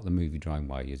really not the movie drone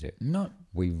way, is it? No.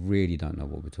 We really don't know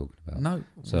what we're talking about. No.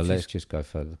 So which let's is just go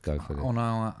for this. on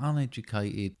our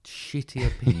uneducated, shitty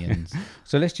opinions.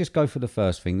 So let's just go for the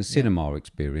first thing, the cinema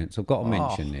experience. I've got to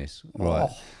mention this, right?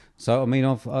 So I mean,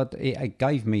 it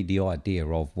gave me the idea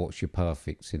of what's your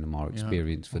perfect cinema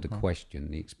experience for the question,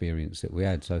 the experience that we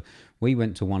had. So we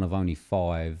went to one of only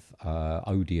 5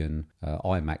 Odeon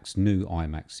IMAX, new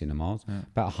IMAX cinemas,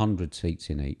 about 100 seats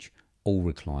in each, all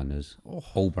recliners,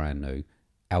 all brand new.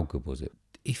 How good was it?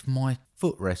 If my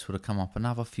footrest would have come up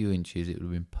another few inches, it would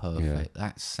have been perfect.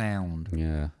 That sound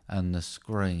and the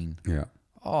screen. Yeah.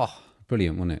 Oh,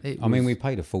 brilliant, wasn't it? It I mean, was- we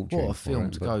paid a fortune. what a for film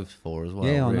it, to but- go for as well.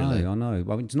 Yeah, I really. know.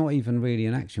 I mean, it's not even really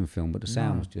an action film, but the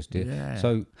sound's just it. yeah.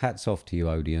 So hats off to you,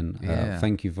 Odeon. Yeah.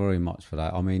 Thank you very much for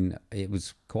that. I mean, it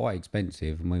was quite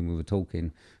expensive. I mean, we were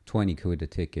talking 20 quid a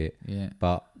ticket. Yeah.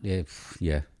 But yeah,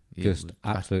 It just was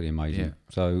absolutely amazing. yeah.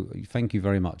 So thank you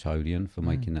very much, Odeon, for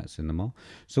making that cinema.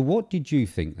 So what did you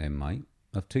think then, mate,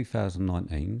 of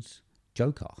 2019's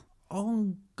Joker?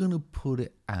 I'm going to put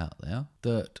it out there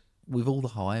that with all the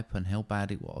hype and how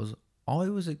bad it was, I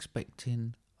was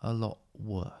expecting a lot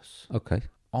worse. Okay.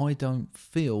 I don't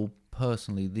feel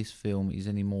personally this film is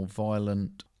any more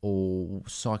violent or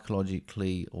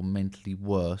psychologically or mentally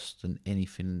worse than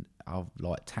anything of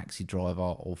like Taxi Driver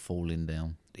or Falling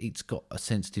Down. It's got a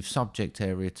sensitive subject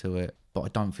area to it, but I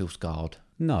don't feel scarred.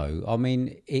 No, I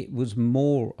mean, it was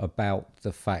more about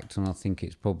the fact, and I think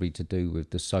it's probably to do with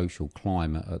the social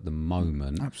climate at the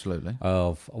moment. Absolutely.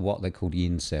 Of what they call the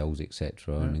incels,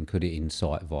 etc., and could it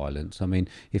incite violence? I mean,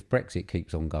 if Brexit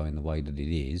keeps on going the way that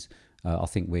it is, I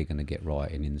think we're going to get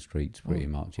rioting in the streets pretty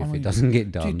much if it doesn't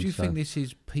get done. Do you think this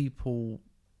is people,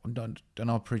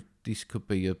 this could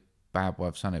be a bad way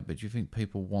of saying it, but do you think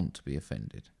people want to be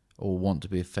offended or want to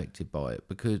be affected by it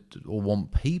or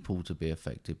want people to be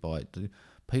affected by it? Do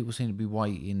people seem to be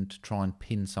waiting to try and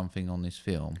pin something on this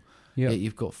film? Yeah. Yet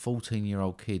you've got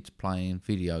 14-year-old kids playing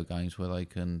video games where they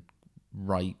can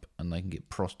rape and they can get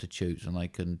prostitutes and they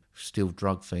can steal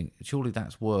drug things. Surely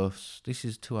that's worse. This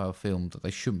is a 2-hour film that they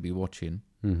shouldn't be watching.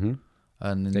 Mm-hmm.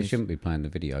 And They shouldn't be playing the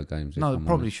video games. No, if I'm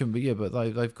probably honest. shouldn't be. Yeah, but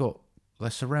they're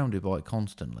surrounded by it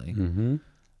constantly, Mm-hmm.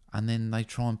 and then they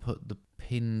try and put the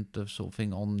sort of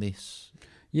thing on this.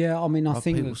 Yeah, I mean, I Are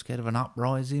think people scared of an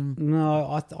uprising?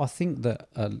 no, I think that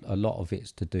a lot of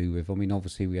it's to do with. I mean,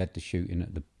 obviously we had the shooting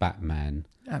at the Batman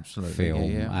Absolutely,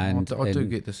 film, yeah. and I do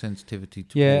and- get the sensitivity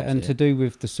towards yeah, and it. to do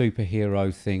with the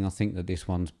superhero thing, I think that this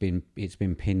one's been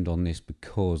pinned on this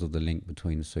because of the link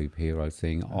between the superhero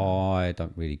thing. I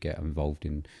don't really get involved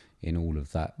in all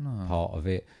of that part of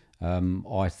it.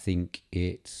 I think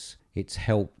it's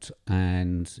helped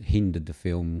and hindered the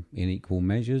film in equal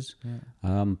measures.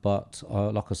 But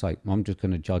like I say, I'm just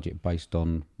going to judge it based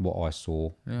on what I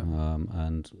saw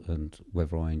and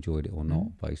whether I enjoyed it or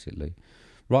not, basically.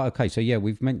 Right, okay, so yeah,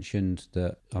 we've mentioned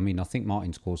that. I mean, I think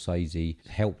Martin Scorsese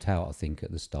helped out, I think,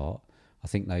 at the start. I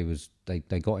think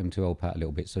they got him to help out a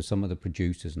little bit. So some of the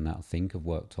producers and that, I think, have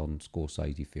worked on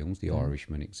Scorsese films, The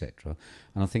Irishman, etc.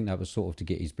 And I think that was sort of to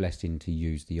get his blessing to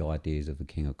use the ideas of The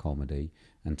King of Comedy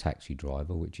and Taxi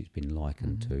Driver, which it's been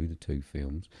likened to, the two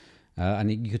films.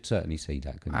 And you could certainly see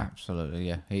that, couldn't you? Absolutely,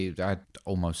 yeah. He had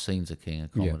almost scenes of King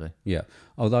of Comedy. Yeah.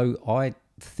 Although I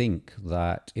think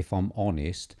that, if I'm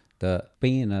honest, that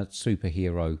being a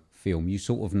superhero film, you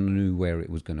sort of knew where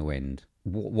it was going to end.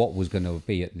 What was going to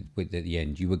be at the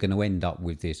end. You were going to end up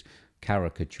with this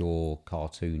caricature,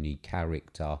 cartoony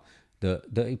character that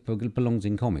it belongs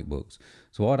in comic books.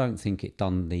 So I don't think it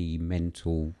done the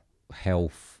mental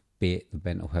health bit, the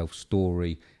mental health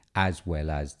story, as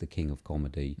well as The King of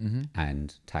Comedy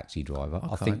and Taxi Driver.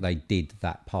 I think they did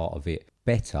that part of it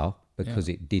better because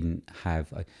it didn't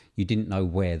have... you didn't know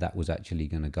where that was actually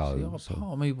going to go. See,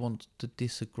 part of me wants to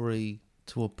disagree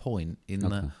to a point in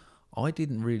that I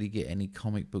didn't really get any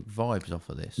comic book vibes off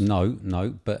of this. No,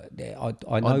 but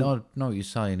I know... I know what you're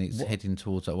saying. It's heading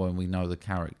towards that when we know the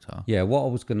character. Yeah, what I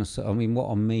was going to say... I mean, what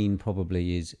I mean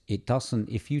probably is it doesn't...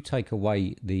 If you take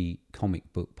away the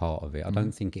comic book part of it, I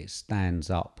don't think it stands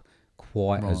up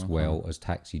quite as well as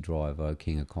Taxi Driver,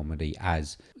 King of Comedy,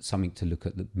 as something to look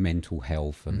at the mental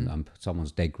health and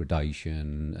someone's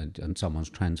degradation and someone's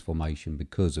transformation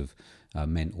because of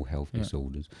mental health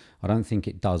disorders. I don't think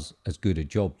it does as good a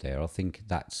job there. I think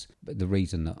that's the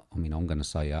reason that, I mean, I'm going to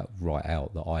say right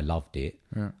out that I loved it.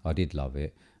 I did love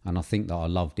it. And I think that I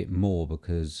loved it more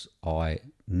because I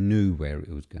knew where it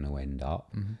was going to end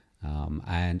up.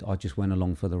 And I just went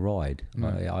along for the ride.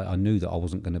 I knew that I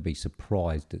wasn't going to be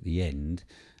surprised at the end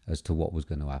as to what was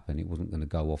going to happen. It wasn't going to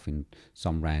go off in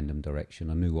some random direction.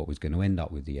 I knew what was going to end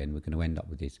up with the end. We're going to end up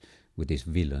with this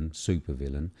villain, super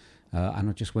villain. And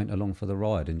I just went along for the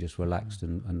ride and just relaxed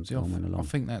and went along. I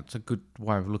think that's a good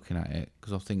way of looking at it,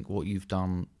 because I think what you've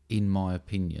done, in my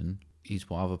opinion, is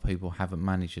what other people haven't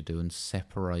managed to do, and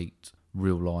separate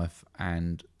real life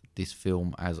and this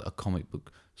film as a comic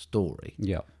book story.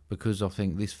 Yeah. Because I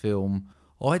think this film,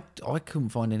 I couldn't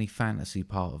find any fantasy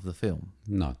part of the film.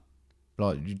 No.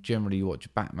 Like, you watch a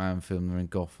Batman film, they're in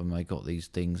Gotham, they got these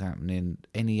things happening.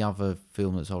 Any other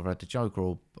film that's either had the Joker,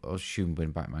 or I assume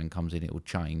when Batman comes in, it will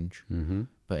change.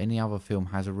 But any other film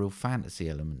has a real fantasy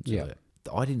element to it.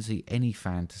 I didn't see any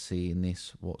fantasy in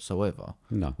this whatsoever.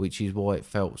 No. Which is why it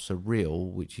felt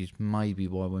surreal, which is maybe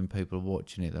why when people are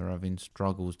watching it, they're having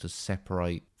struggles to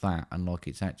separate that and like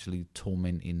it's actually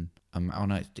tormenting. I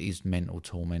know it is mental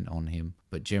torment on him,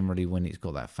 but generally when it's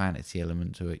got that fantasy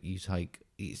element to it,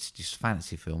 it's just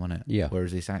fantasy film, isn't it? Yeah.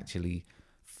 Whereas this actually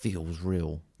feels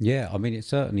real. Yeah, I mean, it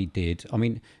certainly did. I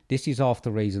mean, this is half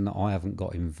the reason that I haven't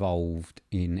got involved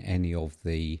in any of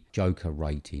the Joker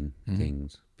rating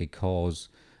things, because,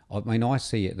 I mean, I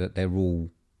see it that they're all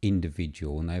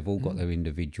individual and they've all got their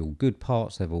individual good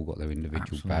parts, they've all got their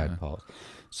individual bad parts.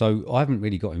 So I haven't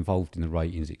really got involved in the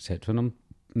ratings, etc. And I'm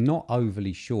not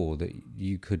overly sure that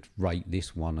you could rate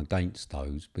this one against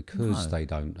those, because they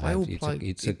don't have...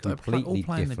 It's a completely all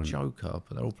playing different... the Joker,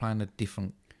 but they're all playing a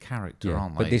different character,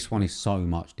 aren't they? But this one is so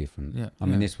much different. Yeah, I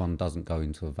mean, this one doesn't go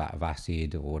into a vat of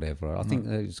acid or whatever. I think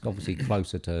it's obviously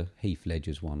closer to Heath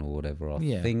Ledger's one or whatever, I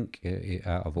think,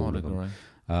 out of all of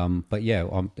them. But yeah,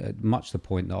 I'm much the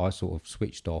point that I sort of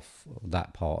switched off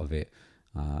that part of it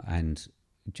and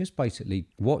just basically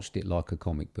watched it like a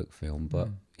comic book film, but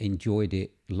enjoyed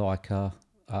it like a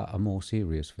more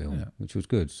serious film, which was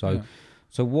good. So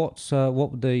what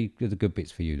were the good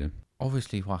bits for you then?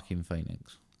 Obviously, Joaquin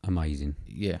Phoenix. Amazing.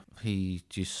 Yeah, he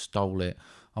just stole it.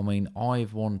 I mean,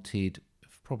 I've wanted,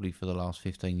 probably for the last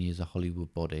 15 years, a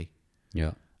Hollywood body.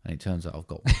 Yeah. And it turns out I've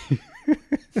got one.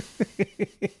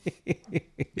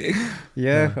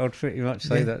 I'll pretty much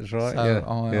say that's right.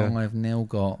 So I've now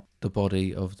got the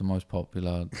body of the most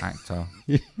popular actor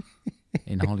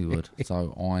in Hollywood.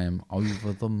 So I am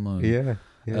over the moon.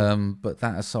 But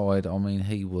that aside, I mean,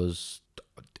 he was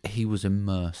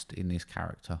immersed in this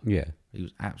character. Yeah. He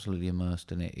was absolutely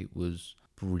immersed in it. It was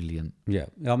brilliant. Yeah,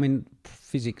 I mean,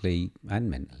 physically and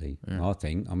mentally, I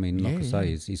think. I mean, like I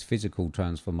say, his physical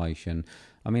transformation.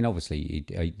 I mean, obviously,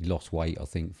 he lost weight, I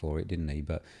think, for it, didn't he?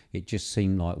 But it just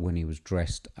seemed like when he was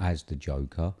dressed as the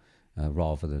Joker,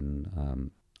 rather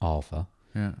than Arthur,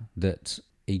 that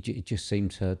he just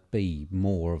seemed to be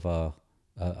more of a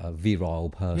virile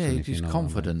person. Yeah, if you his know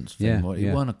confidence what I mean. thing.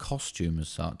 It weren't a costume as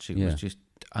such. It was just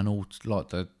an like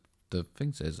the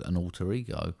thing says, an alter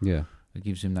ego. Yeah. It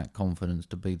gives him that confidence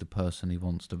to be the person he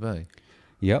wants to be.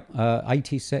 Yep.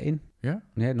 80s setting. Yeah.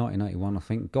 Yeah, 1981, I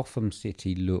think. Gotham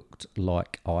City looked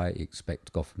like I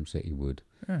expect Gotham City would.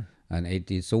 Yeah. And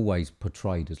it's always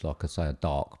portrayed as, like I say, a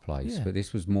dark place. Yeah. But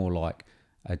this was more like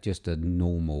just a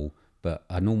normal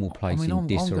place I'm in going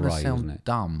disarray, to wasn't sound it?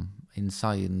 dumb in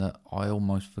saying that I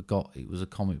almost forgot it was a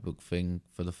comic book thing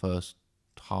for the first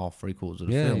half, 3/4 of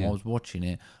the film. Yeah. I was watching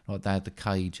it, like they had the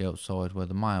cage outside where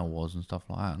the mail was and stuff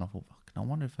like that, and I thought, fucking, I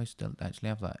wonder if they still actually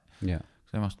have that. Yeah.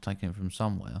 'Cause they must have taken it from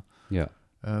somewhere. Yeah.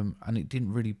 And it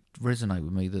didn't really resonate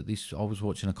with me that I was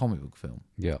watching a comic book film.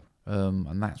 Yeah.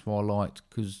 And that's why I liked,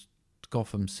 because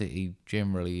Gotham City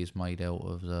generally is made out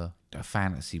of a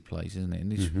fantasy place, isn't it?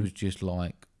 And this was just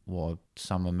like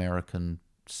some American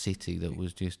city that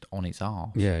was just on its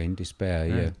arse. Yeah, in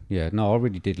despair. Yeah. No, I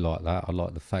really did like that. I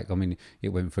like the fact. I mean, it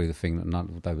went through the thing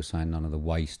that they were saying none of the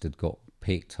waste had got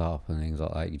picked up and things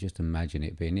like that. You just imagine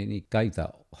it being. It gave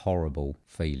that horrible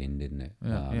feeling, didn't it?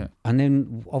 Yeah. And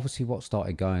then obviously, what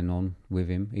started going on with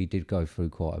him? He did go through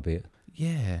quite a bit.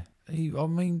 Yeah. He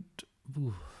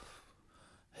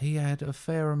had a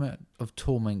fair amount of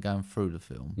torment going through the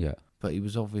film. Yeah. But he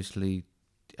was obviously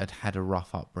had a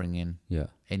rough upbringing. Yeah.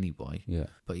 Anyway. Yeah.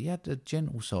 But he had a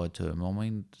gentle side to him. I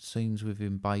mean, scenes with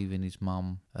him bathing his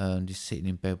mum and just sitting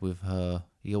in bed with her.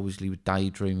 He obviously was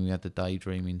daydreaming. We had the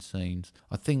daydreaming scenes.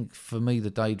 I think for me,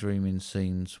 the daydreaming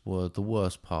scenes were the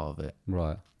worst part of it.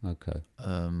 Right. Okay.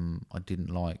 I didn't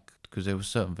like, because there were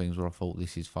certain things where I thought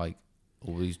this is fake,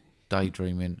 or he's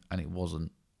daydreaming, and it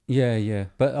wasn't. Yeah.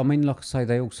 But I mean, like I say,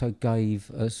 they also gave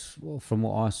us, from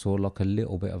what I saw, like a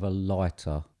little bit of a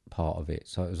lighter part of it.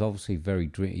 So it was obviously very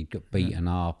gritty. He got beaten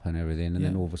up and everything, and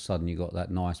then all of a sudden you got that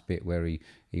nice bit where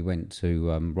he went to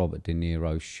Robert De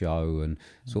Niro's show and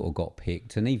sort of got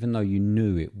picked. And even though you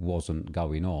knew it wasn't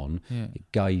going on, it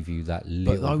gave you that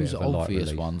little But bit those of a light obvious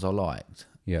relief. ones I liked.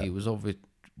 Yeah. It was obvious.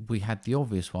 We had the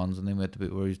obvious ones, and then we had the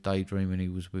bit where he was daydreaming. He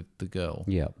was with the girl.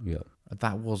 Yeah.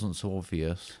 That wasn't so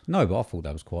obvious. No, but I thought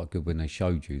that was quite good when they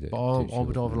showed you that. But I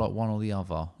would either like one or the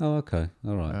other. Oh, okay,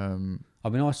 all right. I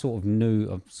mean, I sort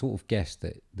of guessed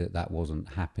that wasn't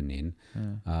happening.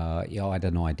 I had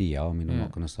an idea. I mean, I'm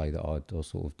not going to say that I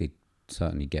sort of did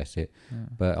certainly guess it,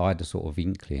 but I had a sort of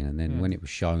inkling. And then when it was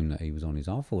shown that he was on his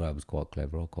own, I thought that was quite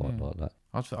clever. I quite like that.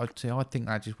 I think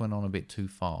that just went on a bit too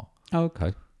far. Oh,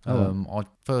 okay. I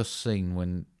first seen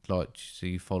when, like, so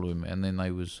you follow him, and then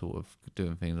they was sort of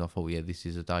doing things. I thought, yeah, this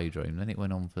is a daydream. Then it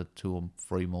went on for 2 or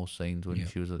 3 more scenes when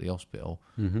she was at the hospital.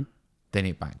 Mm-hmm. Then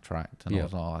it backtracked, and I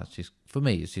was like, oh, that's just, for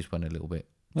me, it's just went a little bit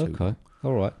too long.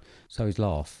 All right. So his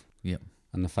laugh. Yeah.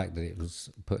 And the fact that it was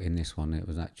put in this one, it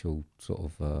was actual sort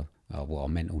of a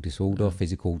mental disorder,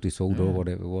 physical disorder, or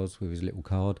whatever it was, with his little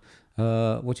card.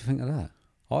 What do you think of that?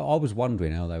 I was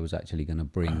wondering how they was actually going to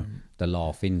bring the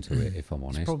laugh into it, if I'm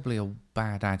honest. It's probably a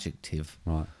bad adjective.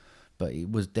 Right. But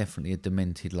it was definitely a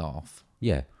demented laugh.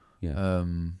 Yeah.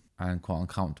 And quite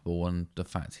uncomfortable, and the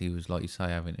fact he was, like you say,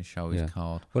 having to show his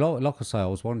card. Well, like I say, I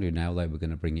was wondering how they were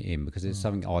going to bring it in, because it's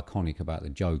something iconic about the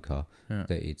Joker,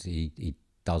 that he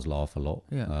does laugh a lot.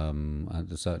 Yeah.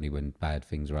 And certainly when bad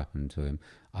things are happening to him.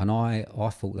 And I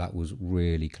thought that was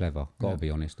really clever. Got to be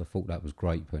honest, I thought that was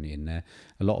great putting it in there.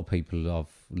 A lot of people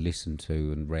I've listened to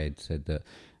and read said that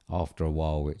after a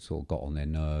while it sort of got on their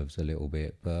nerves a little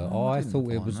bit, but I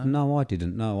thought it was that. No, I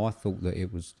didn't. No, I thought that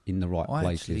it was in the right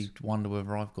places. I actually wonder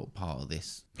whether I've got part of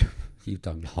this. You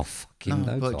don't laugh fucking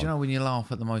no but time. Do you know when you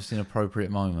laugh at the most inappropriate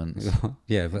moments?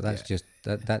 Yeah, but that's just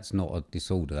that's not a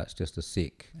disorder. That's just a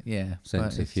sick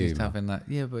sense of humour. Just having that.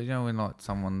 Yeah, but you know when like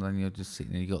someone, then you're just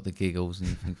sitting there, you got the giggles, and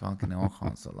you think, fucking hell, I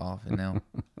can't stop laughing now.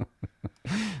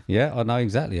 Yeah, I know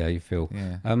exactly how you feel.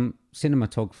 Yeah.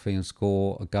 Cinematography and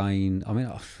score, again, I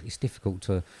mean, it's difficult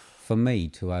for me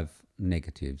to have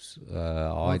negatives.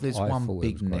 There's one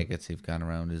big negative going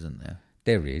around, isn't there?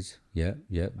 There is, yeah.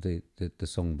 The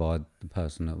song by the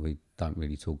person that we don't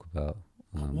really talk about.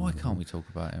 Why can't we talk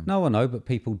about him? No, I know, but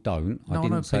people don't. I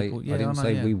didn't say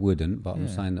we wouldn't, but I'm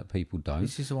saying that people don't.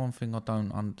 This is the one thing I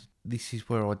don't. This is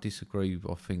where I disagree.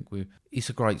 I think it's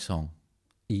a great song.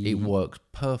 It works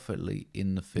perfectly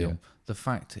in the film. Yeah. The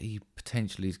fact that he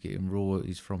potentially is getting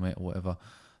royalties from it or whatever,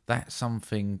 that's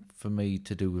something for me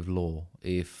to do with law.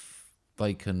 If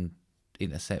they can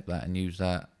intercept that and use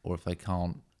that, or if they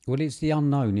can't. Well, it's the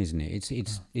unknown, isn't it?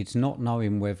 It's not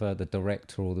knowing whether the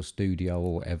director or the studio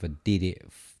or whatever did it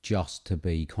just to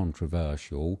be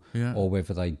controversial, or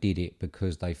whether they did it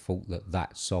because they thought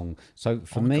that song. So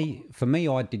for me,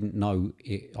 I didn't know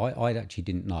it. I actually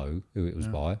didn't know who it was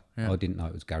by. I didn't know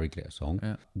it was Gary Glitter song.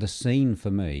 Yeah. The scene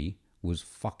for me was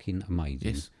fucking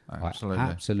amazing. Yes, absolutely. I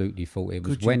absolutely thought it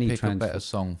was. Could when you he pick a better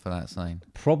song for that scene?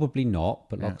 Probably not,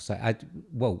 but like I say,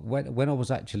 when I was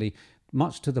actually,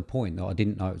 much to the point that I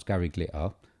didn't know it was Gary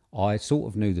Glitter, I sort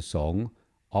of knew the song.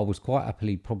 I was quite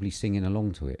happily probably singing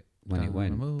along to it when it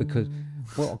went,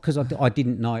 because I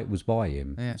didn't know it was by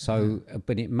him. Yeah, so,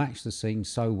 but it matched the scene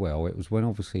so well. It was when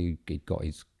obviously he'd got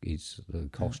his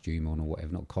costume on or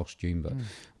whatever, not costume, but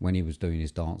when he was doing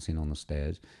his dancing on the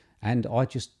stairs. And I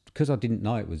just, because I didn't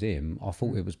know it was him, I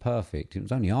thought it was perfect. It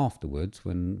was only afterwards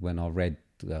when I read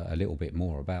a little bit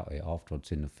more about it after I'd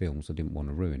seen the film, so I didn't want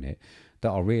to ruin it, that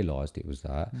I realised it was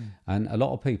that. And a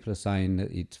lot of people are saying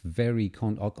that it's very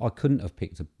I couldn't have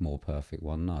picked a more perfect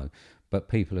one, no. But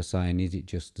people are saying, is it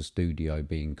just the studio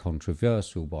being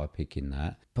controversial by picking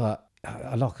that? But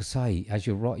like I say, as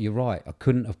you're right. I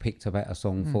couldn't have picked a better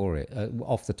song for it.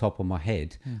 Off the top of my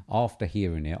head, after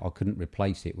hearing it, I couldn't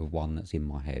replace it with one that's in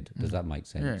my head. Does that make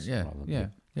sense? Yeah.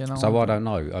 No, so I don't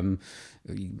know.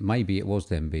 Maybe it was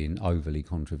them being overly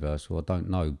controversial. I don't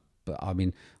know. But I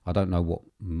mean, I don't know what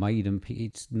made them.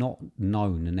 It's not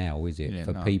known now, is it,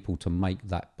 for people to make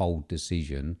that bold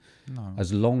decision? No.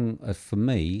 As long as I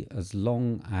mean,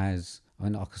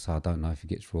 like I say, I don't know if it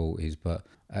gets royalties, but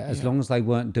as long as they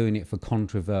weren't doing it for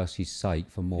controversy's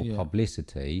sake, for more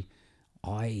publicity,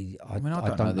 I don't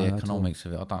know the economics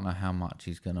of it. I don't know how much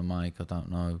he's going to make. I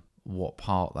don't know what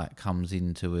part that comes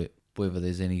into it, whether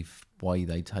there's any way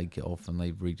they take it off and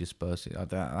they redisperse it.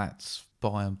 That's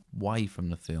by way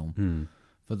from the film.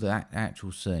 For the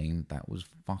actual scene, that was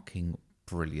fucking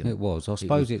brilliant. It was. I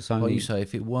suppose it's only... Like you say,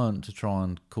 if it weren't to try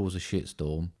and cause a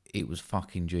shitstorm, it was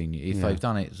fucking genius. If they've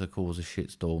done it to cause a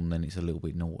shitstorm, then it's a little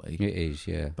bit naughty. It is,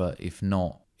 yeah. But if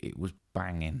not, it was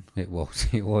banging. It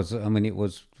was. I mean, it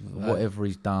was... Whatever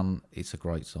he's done, it's a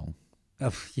great song.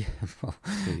 I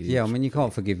mean, you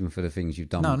can't forgive him for the things you've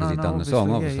done because he's done the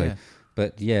song, obviously. Yeah.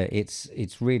 But yeah,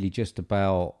 it's really just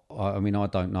about... I mean, I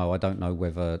don't know. I don't know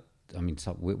whether... I mean,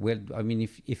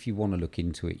 if you want to look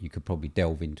into it, you could probably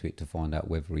delve into it to find out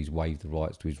whether he's waived the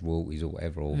rights to his royalties or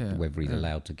whatever, or whether he's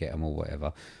allowed to get them or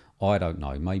whatever. I don't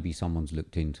know. Maybe someone's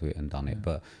looked into it and done it,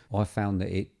 but I found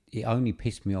that it only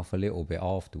pissed me off a little bit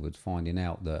afterwards, finding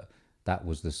out that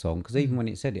was the song. Because even when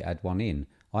it said it had one in,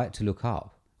 I had to look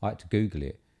up. I had to Google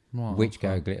it. Which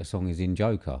Gary Glitter song is in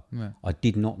Joker? Yeah. I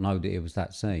did not know that it was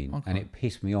that scene, and it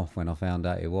pissed me off when I found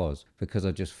out it was, because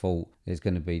I just thought there's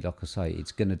going to be, like I say,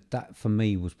 that for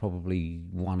me was probably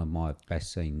one of my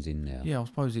best scenes in there. Yeah, I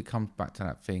suppose it comes back to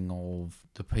that thing of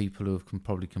the people who have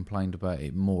probably complained about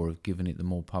it more have given it the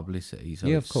more publicity, so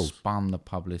of course, spun the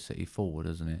publicity forward,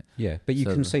 hasn't it? Yeah, but you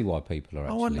can see why people are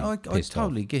actually I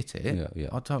totally get it. Yeah.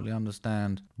 I totally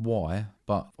understand why,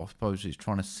 but I suppose it's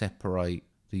trying to separate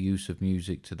the use of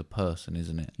music to the person,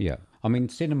 isn't it? Yeah. I mean,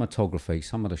 cinematography,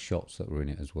 some of the shots that were in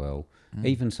it as well,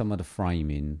 even some of the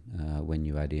framing when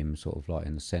you had him sort of like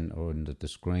in the centre and the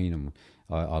screen, and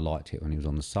I liked it when he was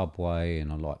on the subway,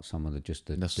 and I liked some of the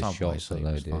shots that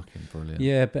they did. Fucking brilliant.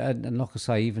 Yeah, but and like I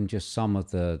say, even just some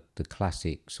of the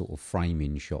classic sort of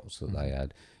framing shots that they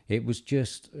had, it was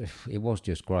just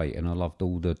great, and I loved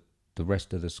all the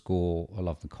rest of the score. I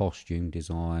loved the costume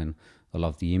design. I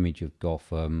love the image of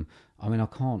Gotham. I mean, I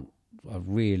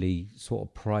really sort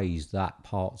of praise that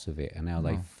parts of it and how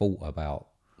they thought about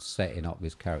setting up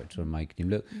this character and making him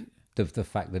look. The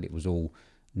fact that it was all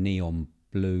neon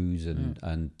blues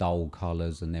and dull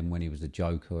colours, and then when he was the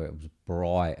Joker, it was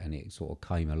bright and it sort of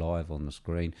came alive on the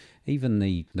screen. Even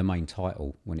the main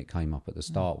title, when it came up at the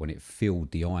start, when it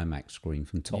filled the IMAX screen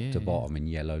from top to bottom in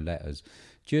yellow letters,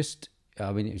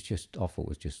 I mean, I thought it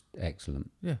was just excellent.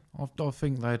 Yeah, I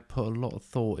think they'd put a lot of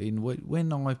thought in.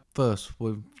 When I first,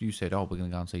 you said, we're going to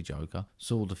go and see Joker,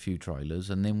 saw the few trailers,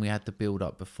 and then we had the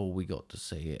build-up before we got to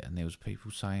see it, and there was people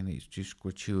saying it's just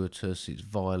gratuitous, it's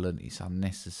violent, it's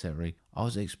unnecessary. I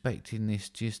was expecting this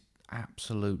just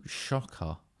absolute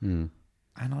shocker. And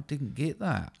I didn't get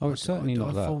that. Oh, it's certainly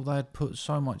not that. I thought they'd put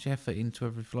so much effort into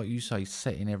everything, like you say,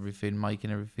 setting everything,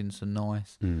 making everything so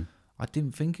nice. I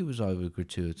didn't think it was over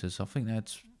gratuitous. I think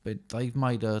they've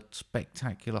made a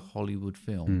spectacular Hollywood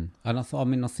film. And I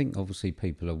think obviously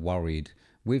people are worried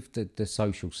with the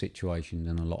social situation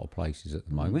in a lot of places at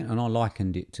the moment, and I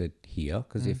likened it to here,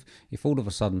 because if all of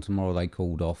a sudden tomorrow they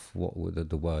called off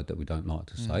the word that we don't like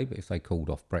to say, but if they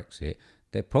called off Brexit,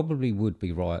 there probably would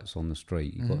be riots on the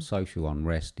street. You've got social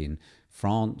unrest in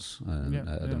France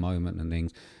at the moment and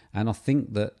things. And I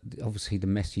think that obviously the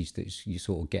message that you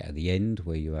sort of get at the end,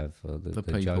 where you have the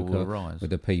people Joker will rise. with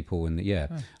the people and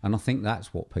and I think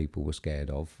that's what people were scared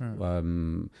of.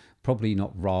 Probably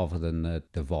not rather than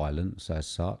the violence as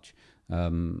such.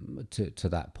 To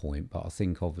that point, but I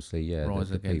think obviously,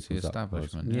 rise against the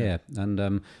establishment.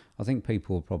 And I think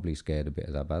people are probably scared a bit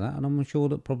about that, and I'm sure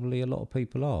that probably a lot of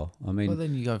people are. I mean, well,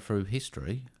 then you go through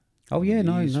history. Oh yeah,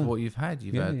 It's no. what you've had.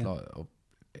 You've had like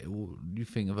you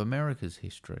think of America's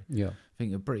history. Yeah.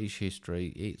 Think of British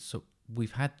history.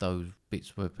 We've had those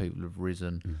bits where people have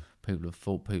risen, people have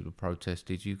fought, people have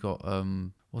protested. You've got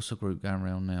what's the group going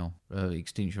around now?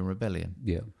 Extinction Rebellion.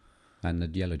 Yeah. And the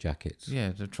Yellow Jackets. Yeah,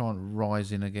 they're trying to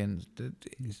rise in against.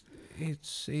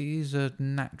 It is a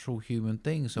natural human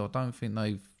thing. So I don't think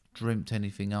they've dreamt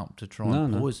anything up to try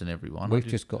and poison everyone. We've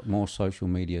just got more social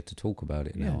media to talk about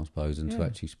it now, I suppose, and to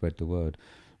actually spread the word.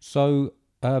 So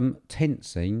tent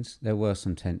scenes. There were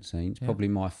some tent scenes. Yeah. Probably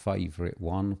my favourite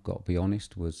one, I've got to be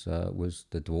honest, was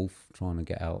the dwarf trying to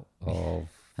get out of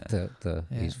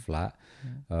his flat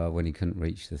when he couldn't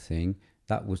reach the thing.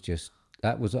 That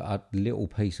was a little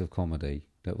piece of comedy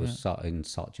that was in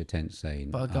such a tense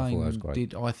scene. But again,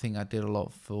 I think I did a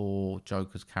lot for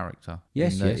Joker's character.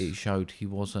 Yes. It showed he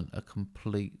wasn't a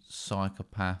complete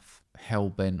psychopath,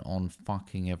 hell-bent on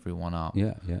fucking everyone up.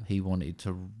 Yeah. He wanted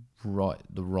to right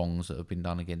the wrongs that have been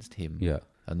done against him. Yeah.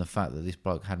 And the fact that this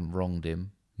bloke hadn't wronged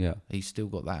him, he's still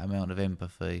got that amount of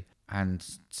empathy and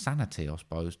sanity, I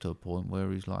suppose, to a point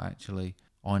where he's like, actually,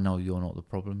 I know you're not the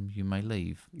problem. You may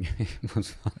leave. It was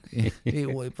funny.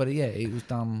 It was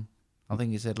done. I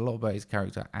think it said a lot about his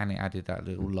character, and it added that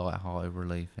little light-hearted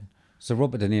relief in. So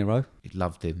Robert De Niro, he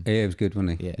loved him. Yeah, it was good,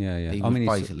 wasn't he? Yeah. He was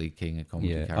basically king of comedy.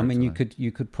 Yeah, character. I mean,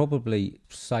 you could probably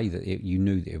say that you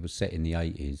knew that it was set in the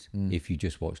 80s if you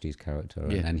just watched his character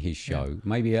and his show. Yeah.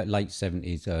 Maybe at late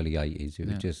 70s, early 80s. It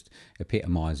was just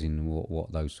epitomising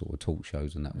what those sort of talk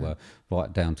shows and that were,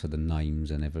 right down to the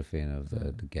names and everything of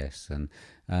the guests. And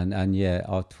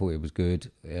I thought it was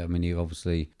good. I mean,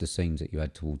 obviously the scenes that you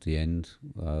had towards the end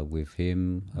with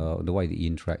him, the way that he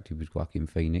interacted with Joaquin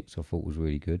Phoenix, I thought was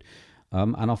really good.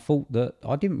 And I thought that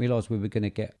I didn't realise we were going to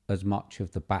get as much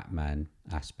of the Batman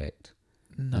aspect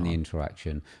and the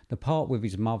interaction. The part with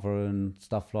his mother and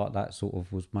stuff like that sort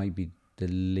of was maybe the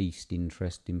least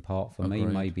interesting part for me.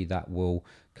 Maybe that will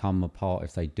come apart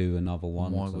if they do another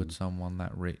one. Why would someone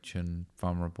that rich and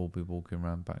vulnerable be walking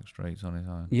around back streets on his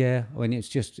own? Yeah, I mean, it's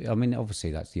just, I mean,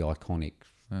 obviously that's the iconic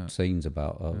scenes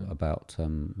about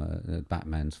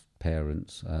Batman's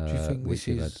parents. Do you think this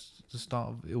is the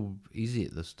start of? Is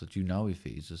it the? Do you know if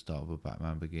it is the start of a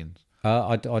Batman Begins?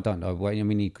 I don't know. Well, I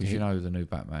mean, because you know who the new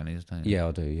Batman is, don't you? Yeah,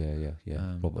 I do.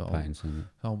 Yeah. Robert Pattinson.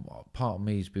 Part of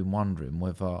me's been wondering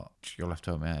whether you'll have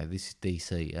to help me out. This is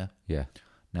DC, yeah. Yeah.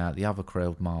 Now the other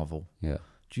crowd, Marvel. Yeah.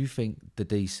 Do you think the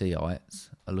DCites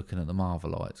are looking at the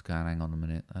Marvelites going, hang on a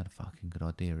minute, they had a fucking good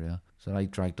idea here. So they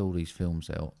dragged all these films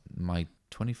out, made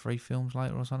 23 films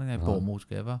later or something. They brought them all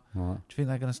together. Right. Do you think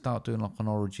they're going to start doing like an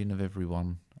origin of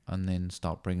everyone and then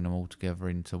start bringing them all together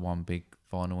into one big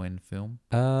final end film?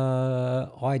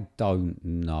 I don't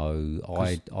know.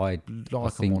 I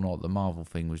think, or not, the Marvel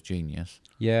thing was genius.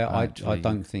 Yeah, I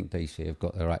don't think DC have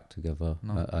got their act together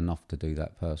enough to do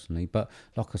that personally. But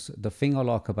like I said, the thing I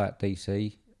like about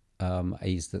DC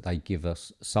is that they give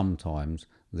us sometimes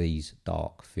these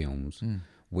dark films,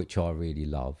 which I really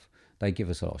love. They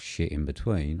give us a lot of shit in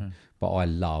between, but I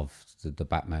love the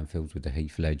Batman films with the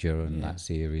Heath Ledger and that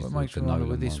series. What makes me wonder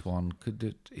with this one,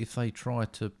 if they try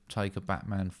to take a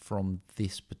Batman from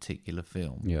this particular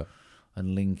film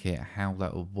and link it, how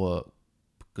that would work?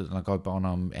 Because I know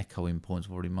I'm echoing points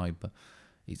I've already made, but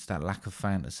it's that lack of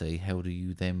fantasy. How do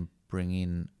you then bring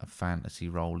in a fantasy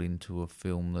role into a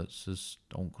film that's as,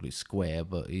 I won't call it square,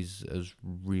 but is as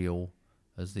real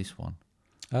as this one?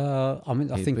 I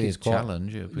mean, I think it's quite a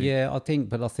challenge. I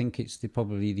think it's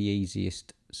probably the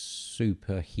easiest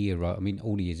superhero. I mean,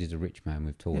 all he is a rich man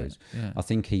with toys. Yeah. I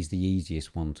think he's the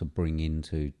easiest one to bring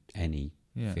into any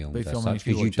film. But if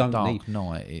you don't need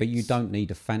Knight, but you don't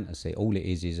need a fantasy. All it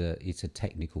is it's a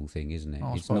technical thing, isn't it?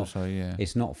 I it's suppose not. So, yeah.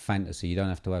 It's not fantasy. You don't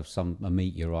have to have a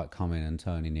meteorite coming and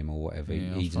turning him or whatever.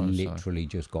 Yeah, he's literally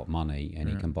just got money and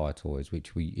he can buy toys,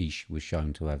 which he was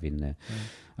shown to have in there.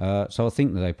 So I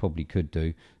think that they probably could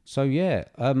do. So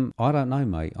I don't know,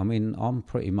 mate. I mean, I'm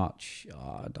pretty much.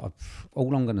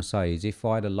 All I'm going to say is, if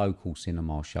I had a local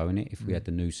cinema showing it, if we had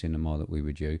the new cinema that we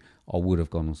were due, I would have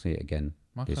gone and see it again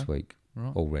this week.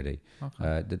 Right. already.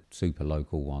 Okay. The super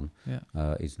local one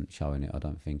isn't showing it, I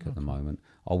don't think, at the moment.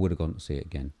 I would have gone to see it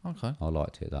again. Okay. I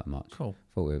liked it that much. Cool.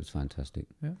 Thought it was fantastic.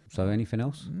 Yeah. So anything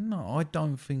else? No, I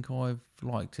don't think I've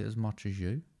liked it as much as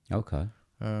you. Okay.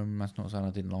 That's not saying I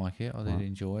didn't like it. I did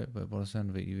enjoy it, but by the sound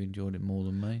of it, you enjoyed it more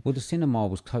than me. Well, the cinema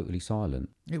was totally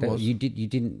silent. It was. You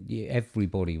didn't.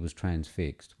 Everybody was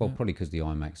transfixed. Well, probably because the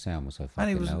IMAX sound was so And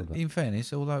fucking it was, loud. but in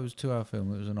fairness, although it was a 2-hour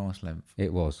film, it was a nice length.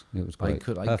 It was. It was They great.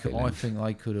 could, Perfect I length. think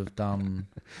they could have done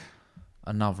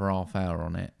another half hour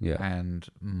on it Yeah. and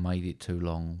made it too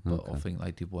long. But I Okay. think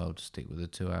they did well to stick with the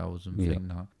 2 hours and Yeah. think,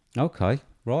 no. Okay.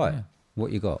 Right. Yeah.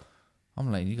 What you got?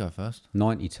 I'm letting you go first.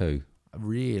 92.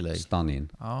 Really? Stunning.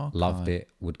 Okay. Loved it.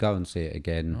 Would go and see it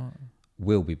again. Right.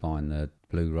 Will be buying the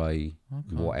Blu-ray,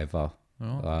 Okay. whatever.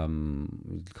 Right.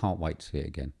 Can't wait to see it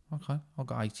again. Okay. I'll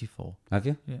go 84. Have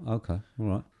you? Yeah. Okay. All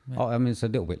right. Yeah. I mean, it's a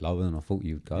little bit lower than I thought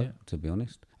you'd go, Yeah. to be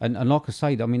honest. And like I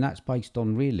say, I mean, that's based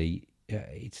on really.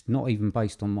 It's not even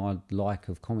based on my like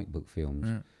of comic book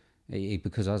films. Yeah.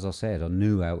 Because, as I said, I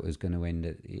knew how it was going to end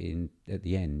at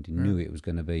the end. I knew it was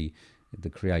going to be the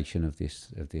creation of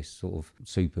this sort of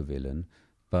supervillain.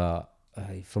 But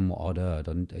from what I'd heard,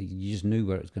 you just knew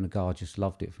where it was going to go. I just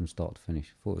loved it from start to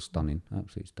finish. Thought it was stunning,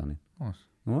 absolutely stunning. Nice.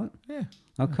 All right. Yeah.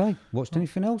 Okay. Watched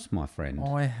anything else, my friend?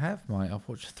 I have, mate. I've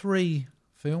watched 3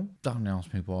 films. Don't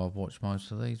ask me why I've watched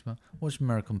most of these, but I watched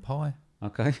American Pie,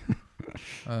 Okay.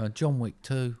 John Wick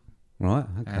 2, Right.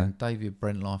 Okay. and David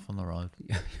Brent Life on the Road.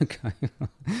 Okay.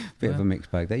 Bit of a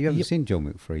mixed bag there. You haven't seen John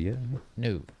Wick 3 yet? have you?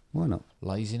 No. Why not?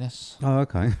 Laziness. Oh,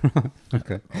 okay.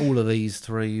 Okay. All of these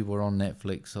 3 were on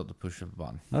Netflix at the push of a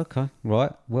button. Okay.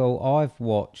 Right. Well, I've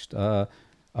watched a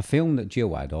film that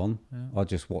Jill had on. I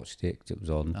just watched it 'cause it was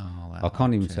on. Oh, that I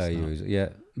can't even old tell you. chestnut. Yeah.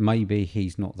 Maybe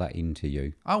he's not that into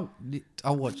you. Oh,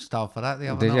 I watched stuff for that the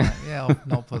other Did you? night. Yeah, I've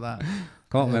not put that.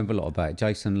 Can't remember a lot about it.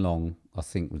 Jason Long, I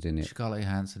think, was in it. Scarlett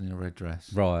Johansson in a red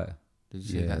dress. Right. Did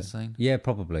you see that scene? Yeah,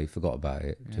 probably. Forgot about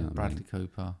it. Do Yeah, you know what I Bradley mean?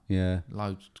 Cooper. Yeah.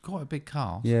 Loads. Quite a big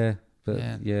cast. Yeah. But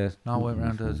Yeah. yeah. No, I went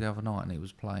round hers the other night and it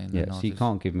was playing. Yeah, and I so you just-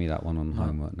 can't give me that one on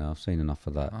homework now. I've seen enough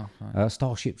of that. Okay.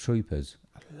 Starship Troopers.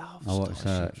 I love I watched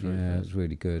Starship that. Yeah, it Troopers. was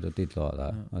really good. I did like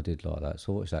that. I did like that.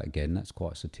 So I watched that again. That's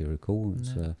quite satirical.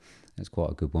 It's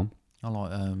quite a good one. I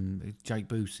like Jake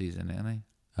Busey's in it, isn't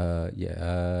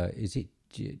he? Is it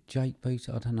Jake Booty?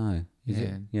 I don't know. Is Yeah.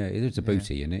 it? Yeah, there's a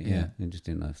Booty in it. Yeah. I just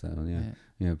didn't know if that one.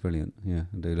 Yeah, brilliant. Yeah,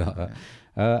 I do like that.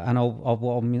 And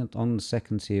I'm on the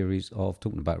second series of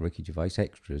talking about Ricky Gervais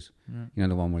Extras. You know,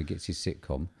 the one where he gets his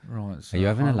sitcom. Right. So Are you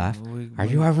having a laugh? Are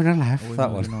you we- having a laugh? Are we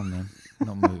That moving one. on then?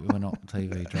 We're not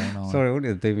TV drone, are we? Sorry, I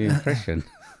wanted to do my impression.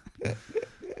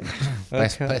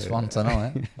 Best one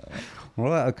tonight.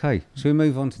 Right, okay. So we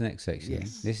move on to the next section.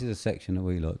 Yes. This is a section that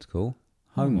we like to call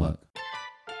homework.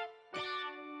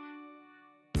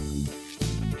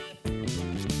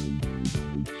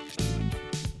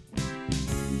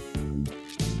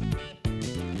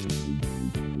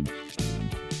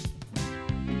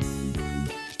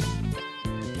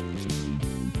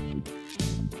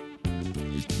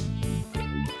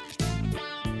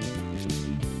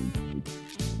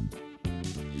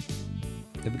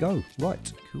 There we go.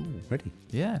 Right. Cool. Ready?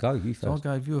 Yeah. Go, you So I first.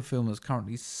 gave you a film that's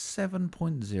currently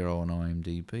 7.0 on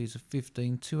IMDb. It's a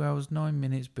 15, 2 hours, 9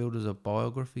 minutes, billed as a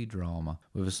biography drama,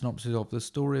 with a synopsis of the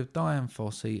story of Dian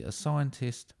Fossey, a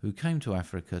scientist who came to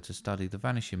Africa to study the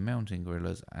vanishing mountain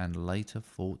gorillas and later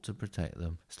fought to protect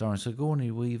them. Starring Sigourney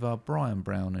Weaver, Brian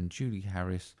Brown and Julie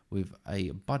Harris, with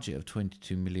a budget of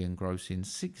 22 million, grossing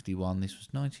 61. This was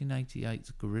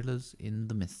 1988's Gorillas in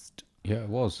the Mist, Yeah, it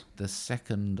was. the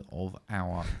second of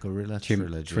our Gorilla Chimp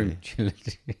trilogy.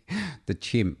 trilogy. The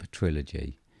Chimp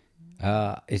trilogy.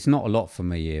 It's not a lot for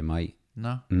me here, mate.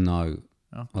 No? No.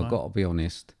 Okay. I've got to be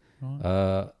honest.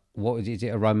 What is it?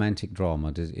 A romantic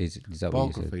drama? Is that what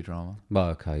you said? Biography drama. Well,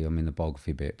 okay. I mean the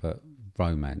biography bit, but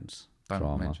romance Don't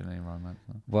drama. mention any romance.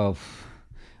 No. Well,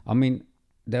 I mean,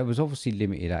 there was obviously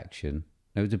limited action.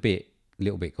 There was a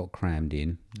little bit got crammed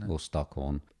in or stuck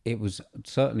on. It was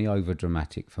certainly over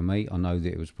dramatic for me. I know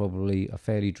that it was probably a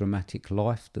fairly dramatic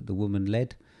life that the woman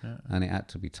led, and it had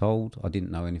to be told. I didn't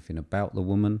know anything about the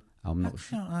woman. I'm not You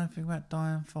sure. don't know anything about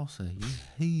Dian Fossey, you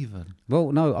heathen.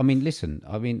 Well, no, I mean, listen,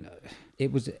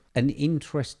 it was an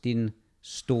interesting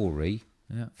story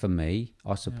Yeah. for me,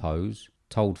 I suppose,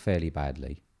 told fairly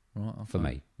badly. Right, For okay.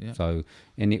 me. Yeah. So,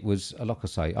 and it was, like I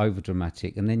say, over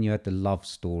dramatic. And then you had the love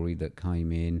story that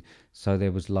came in. So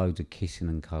there was loads of kissing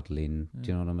and cuddling.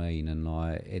 Do you know what I mean? And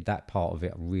that part of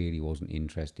it I really wasn't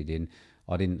interested in.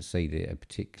 I didn't see that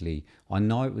particularly. I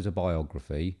know it was a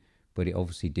biography, but it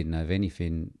obviously didn't have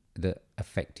anything that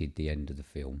affected the end of the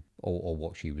film or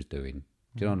what she was doing.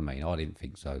 Do you know what I mean? I didn't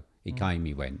think so. He came,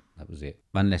 he went. That was it.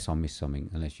 Unless I missed something.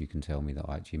 Unless you can tell me that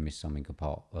I actually missed something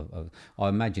apart of I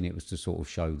imagine it was to sort of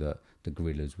show that the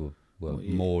gorillas were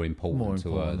more important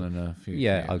to her than a few.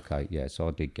 Yeah, okay, yeah. So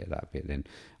I did get that bit then.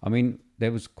 I mean,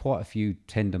 there was quite a few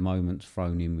tender moments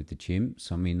thrown in with the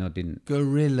chimps. I mean, I didn't.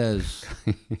 Gorillas.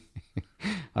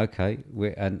 Okay,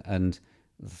 and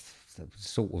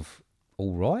sort of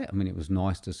all right. I mean, it was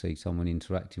nice to see someone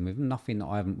interacting with them. Nothing that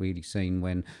I haven't really seen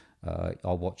when I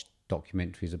watched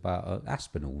documentaries about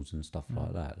Aspinalls and stuff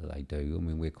like that they do. I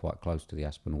mean, we're quite close to the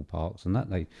Aspinall parks, and that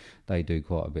they do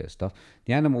quite a bit of stuff.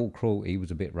 The animal cruelty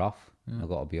was a bit rough. I've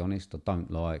got to be honest. I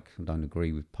don't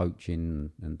agree with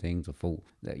poaching and things. I thought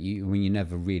that you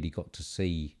never really got to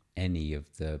see any of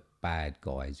the bad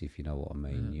guys, if you know what I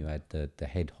mean. You had the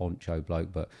head honcho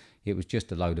bloke, but it was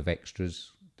just a load of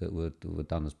extras that were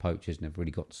done as poachers. Never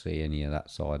really got to see any of that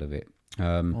side of it.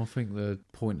 I think the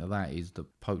point of that is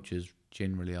that poachers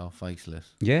generally are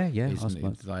faceless. Yeah, I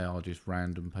suppose. They are just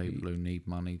random people who need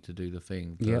money to do the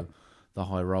thing. The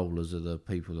high rollers are the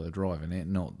people that are driving it,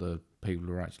 not the people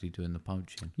who are actually doing the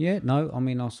poaching. Yeah, no, I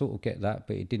mean, I sort of get that,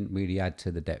 but it didn't really add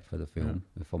to the depth of the film,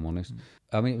 if I'm honest.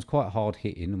 I mean, it was quite hard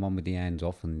hitting, the one with the hands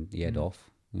off and the head off.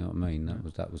 You know what I mean?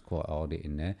 That was quite hard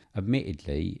hitting there.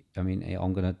 Admittedly, I mean,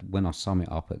 when I sum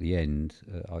it up at the end,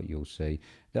 you'll see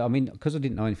that. I mean, because I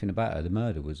didn't know anything about her, the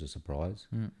murder was a surprise.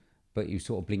 But you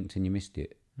sort of blinked and you missed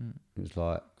it. It was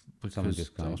like something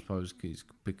just I suppose it's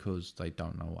because they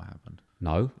don't know what happened.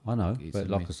 No, I know, but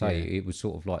like I say, it was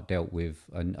sort of like dealt with,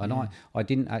 and I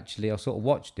didn't actually. I sort of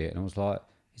watched it and I was like,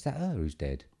 "Is that her who's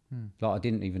dead?" Like I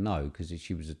didn't even know because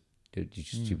she was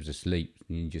asleep.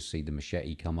 And you just see the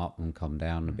machete come up and come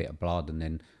down, a bit of blood, and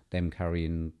then them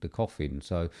carrying the coffin.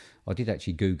 So I did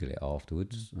actually Google it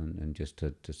afterwards and just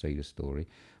to see the story.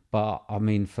 But I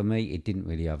mean, for me, it didn't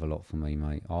really have a lot for me,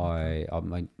 mate. I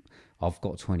mean, I've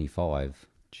got 25.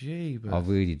 Gee, I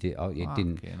really did. It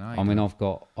didn't. I mean, I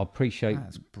appreciate.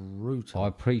 That's brutal. I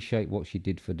appreciate what she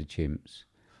did for the chimps.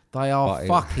 They are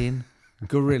fucking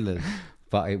gorillas.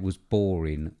 But it was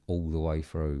boring all the way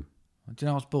through. Do you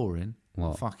know what's boring?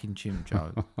 What? Fucking chimp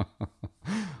joke.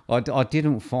 I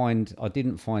didn't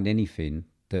find anything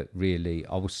that really.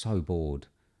 I was so bored.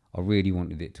 I really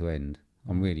wanted it to end.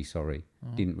 I'm really sorry.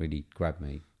 Didn't really grab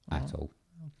me at all.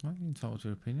 Well, you can tell us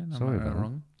your opinion. Sorry about that.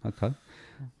 Wrong. Okay.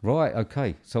 Right,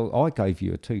 okay. So I gave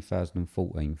you a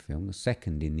 2014 film, the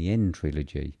second in the End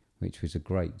trilogy, which was a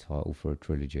great title for a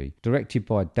trilogy. Directed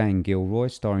by Dan Gilroy,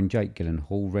 starring Jake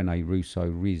Gyllenhaal, Rene Russo,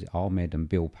 Riz Ahmed and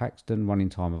Bill Paxton. Running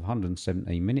time of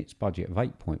 117 minutes, budget of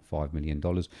 $8.5 million,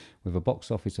 with a box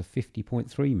office of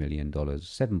 $50.3 million,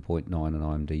 7.9 on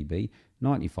IMDb,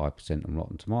 95% on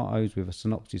Rotten Tomatoes, with a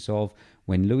synopsis of: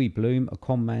 when Louis Bloom, a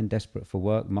con man desperate for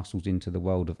work, muscles into the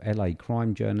world of LA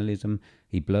crime journalism,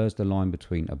 he blurs the line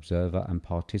between observer and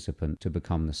participant to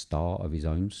become the star of his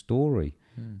own story.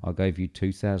 I gave you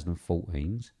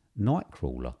 2014's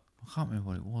Nightcrawler. I can't remember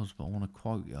what it was, but I want to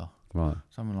quote you. Right.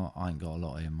 Something like, I ain't got a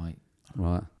lot here, mate.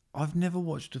 Right. I've never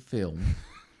watched a film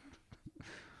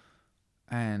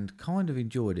and kind of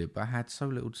enjoyed it, but had so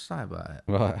little to say about it.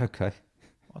 Right, okay.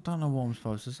 I don't know what I'm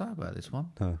supposed to say about this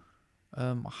one. No.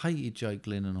 I hated Jake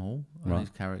Gyllenhaal and his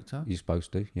character. You're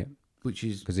supposed to, yeah. Which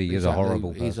is... Because he is a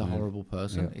horrible person. He's a horrible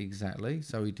person, exactly.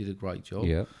 So he did a great job.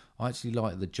 Yeah. I actually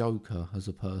like the Joker as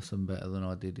a person better than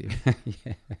I did him.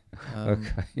 Yeah.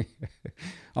 Okay.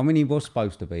 I mean, he was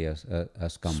supposed to be a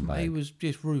scumbag. He was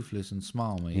just ruthless and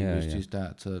smarmy. He was just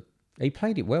out to... He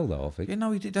played it well, though, I think. Yeah,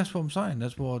 no, he did. That's what I'm saying.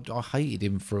 That's why I hated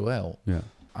him throughout. Yeah.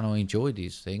 And I enjoyed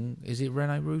his thing. Is it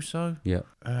Rene Russo? Yeah.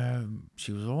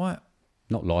 She was all right.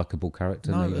 Not likeable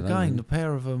character. No, neither, again, the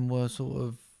pair of them were sort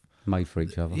of... made for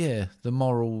each other. Yeah, the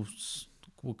morals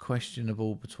were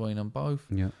questionable between them both.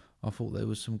 Yeah. I thought there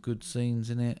was some good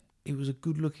scenes in it. It was a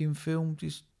good-looking film,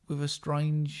 just with a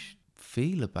strange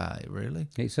feel about it, really.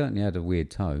 It certainly had a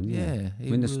weird tone. Yeah. I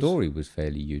mean, the story was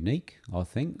fairly unique, I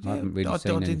think. Yeah, I haven't really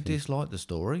seen anything. I didn't dislike the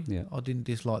story. Yeah. I didn't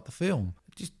dislike the film.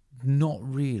 Just not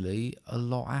really a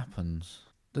lot happens,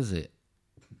 does it?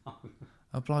 No.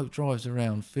 A bloke drives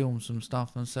around, films some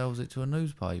stuff and sells it to a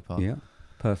newspaper. Yeah.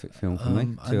 Perfect film for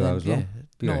me. 2 hours long.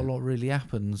 Not a lot really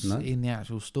happens in the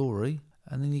actual story.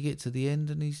 And then you get to the end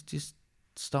and he's just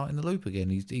starting the loop again.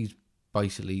 He's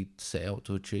basically set out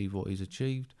to achieve what he's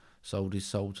achieved, sold his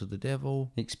soul to the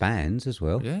devil. Expands as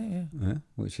well. Yeah.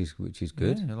 Which is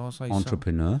good. Yeah, like I say,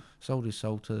 entrepreneur. Sold his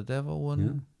soul to the devil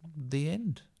and the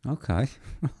end. Okay.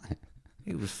 Right.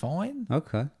 It was fine.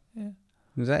 Okay. Yeah.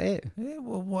 Was that it? Yeah,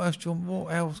 well, what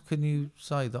else can you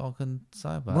say that I can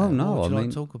say about it? Well, no, what would you I like mean,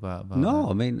 to talk about no,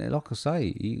 it? I mean, like I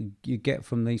say, you get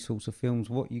from these sorts of films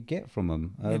what you get from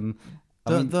them.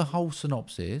 The whole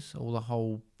synopsis or the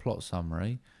whole plot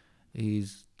summary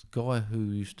is the guy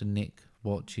who used to nick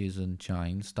watches and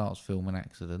chains starts filming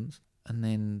accidents and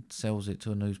then sells it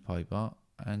to a newspaper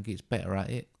and gets better at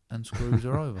it and screws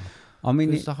her over. I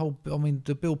mean,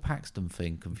 the Bill Paxton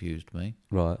thing confused me.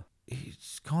 Right.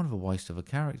 It's kind of a waste of a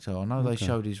character. I know they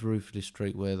showed his roof of the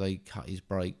street where they cut his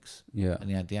brakes and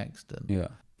he had the accident. Yeah.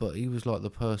 But he was like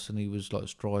the person he was like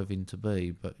striving to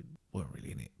be, but weren't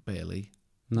really in it, barely.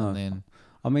 No. And then,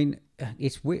 I mean,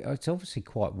 it's weird. It's obviously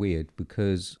quite weird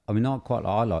because I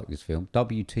like this film.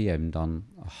 WTM done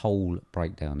a whole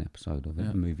breakdown episode of it,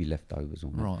 a movie Leftovers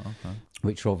on it, right, okay.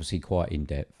 which are obviously quite in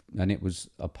depth, and it was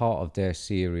a part of their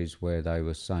series where they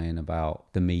were saying about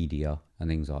the media and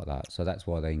things like that. So that's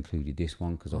why they included this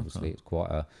one, because obviously it's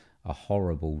quite a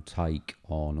horrible take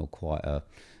on, or quite a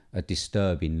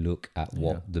disturbing look at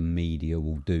what the media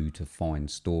will do to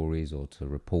find stories or to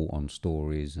report on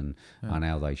stories and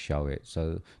how they show it.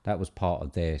 So that was part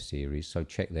of their series. So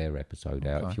check their episode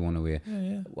out if you want to hear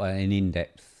an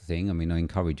in-depth thing. I mean, I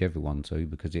encourage everyone to,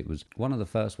 because it was one of the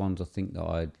first ones I think that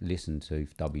I listened to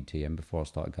for WTM before I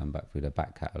started going back through their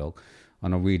back catalogue.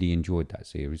 And I really enjoyed that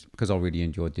series because I really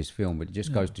enjoyed this film. But it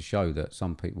just goes to show that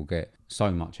some people get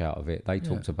so much out of it. They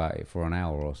talked about it for an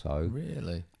hour or so.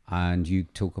 Really? And you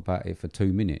talk about it for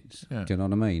 2 minutes. Yeah. Do you know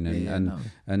what I mean?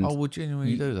 And I would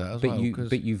genuinely do that as well.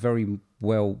 But you very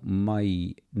well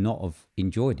may not have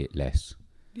enjoyed it less.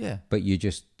 Yeah. But you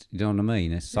just, you know what I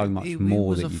mean? There's so much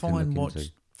more that you can look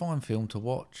into. Fine film to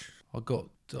watch. I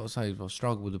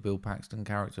struggled with the Bill Paxton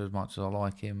character as much as I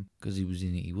like him because he was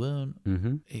in it, he weren't.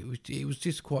 Mm-hmm. It was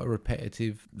just quite a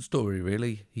repetitive story,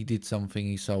 really. He did something,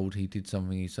 he sold. He did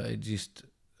something, he sold. It just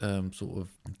sort of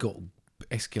got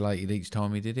escalated each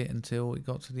time he did it until it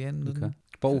got to the end. Okay.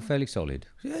 But all fairly solid.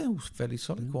 Yeah, it was fairly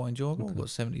solid, quite enjoyable. Okay. Got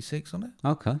 76 on it.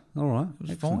 Okay, all right. It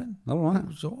was fine. All right. It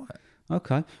was all right.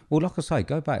 Okay. Well, like I say,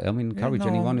 go back. I mean, encourage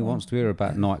anyone who wants to hear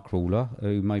about Nightcrawler,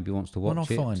 who maybe wants to watch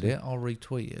it. When I find it, I'll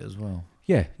retweet it as well.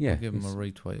 Yeah. I'll give them a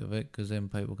retweet of it, because then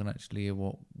people can actually hear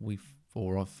what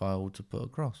I've failed to put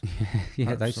across.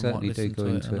 Yeah, they certainly do go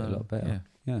into it a lot better.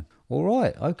 Yeah. All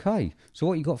right. Okay. So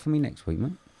what you got for me next week,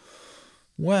 mate?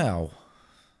 Well,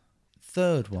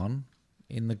 third one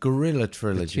in the Gorilla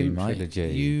trilogy, mate.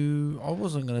 Trilogy. I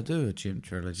wasn't going to do a chimp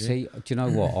trilogy. See, do you know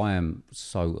what? I am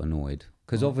so annoyed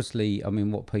because obviously, I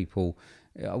mean, what people,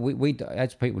 we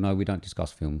as people know, we don't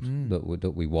discuss films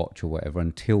that we watch or whatever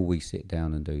until we sit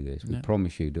down and do this. We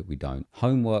promise you that we don't.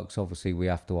 Homeworks, obviously, we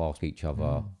have to ask each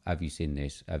other, have you seen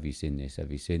this? Have you seen this? Have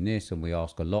you seen this? And we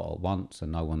ask a lot at once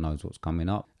and no one knows what's coming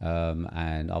up.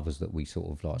 And others that we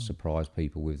sort of like surprise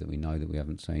people with that we know that we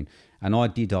haven't seen. And I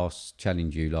did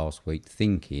challenge you last week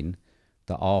thinking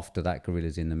that after that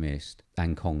Gorillas in the Mist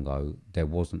and Congo, there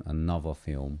wasn't another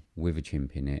film with a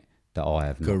chimp in it that I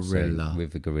have not seen,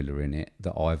 with a gorilla in it,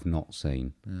 that I've not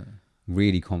seen. Yeah.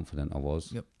 Really confident I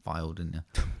was. Yep, failed, didn't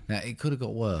you? Now, it could have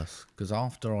got worse, because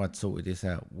after I'd sorted this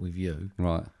out with you,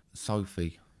 right,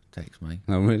 Sophie texted me.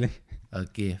 Oh, really? A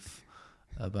GIF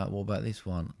about, what about this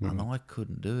one? Mm. And I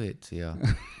couldn't do it to you.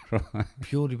 Right.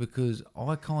 Purely because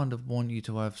I kind of want you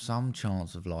to have some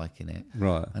chance of liking it.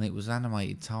 Right. And it was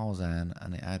animated Tarzan,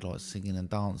 and it had like singing and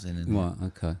dancing in it. Right,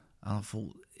 okay. And I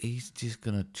thought, he's just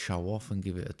going to show off and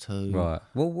give it a 2. Right.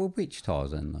 Well, which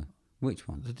Tarzan, though? Which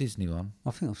one? The Disney one. I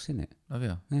think I've seen it. Have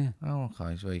you? Yeah. Oh,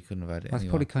 okay. So you couldn't have had it That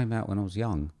probably came out when I was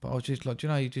young. But I was just like, do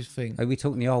you know, you just think... Are we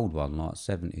talking the old one, like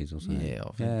 70s or something? Yeah,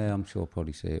 I think... Yeah, I'm sure I'll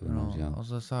probably see it when I was young. I was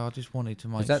going to say, I just wanted to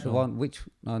make sure... Is that the one,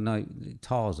 no,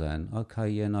 Tarzan. Okay,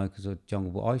 yeah, no, because of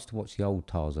Jungle Book. I used to watch the old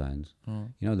Tarzans.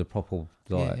 You know, the proper,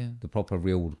 the proper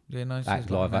real live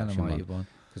action one.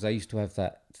 Because they used to have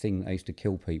that thing they used to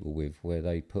kill people with, where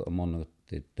they put them on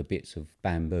the bits of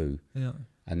bamboo,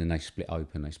 and then they split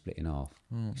open, they split in half.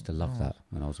 I used to love that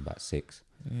when I was about 6.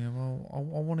 Yeah, well, I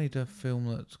wanted a film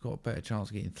that's got a better chance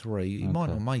of getting 3. You might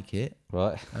not make it,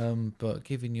 right? But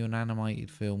giving you an animated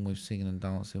film with singing and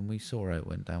dancing, we saw how it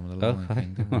went down with The Lion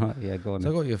King, didn't we? Right, yeah, go on. So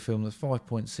I got you a film that's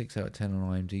 5.6 out of 10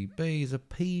 on IMDb. Is a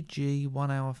PG 1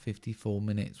 hour 54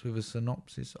 minutes with a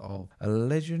synopsis of: a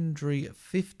legendary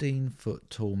 15-foot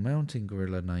tall mountain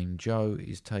gorilla named Joe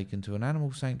is taken to an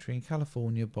animal sanctuary in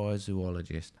California by a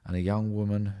zoologist and a young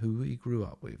woman who he grew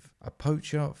up with. A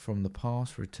poacher from the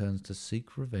past returns to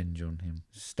seek revenge on him.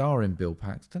 Starring Bill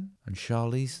Paxton and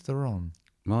Charlize Theron.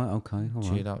 Right, okay. All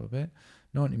Cheered up a bit.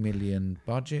 90 million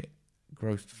budget,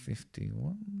 grossed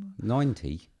 51.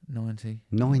 90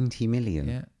 million.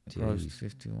 Yeah, grossed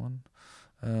 51.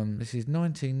 This is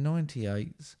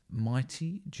 1998's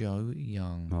Mighty Joe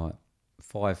Young. Right,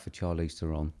 5 for Charlize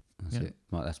Theron. That's it.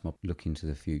 Right, that's my look into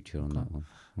the future on that one.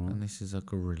 Right. And this is a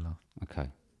gorilla. Okay.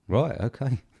 Right,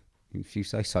 okay. If you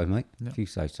say so, mate. Yep. If you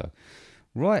say so.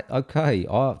 Right, okay.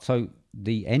 So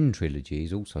the End trilogy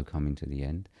is also coming to the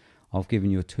end. I've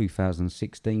given you a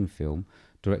 2016 film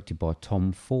directed by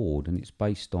Tom Ford, and it's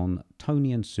based on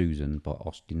Tony and Susan by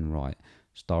Austin Wright,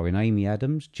 starring Amy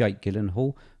Adams, Jake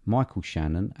Gyllenhaal, Michael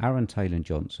Shannon, Aaron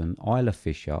Taylor-Johnson, Isla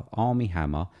Fisher, Armie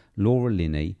Hammer, Laura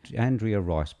Linney, Andrea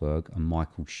Riseborough and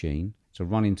Michael Sheen. It's a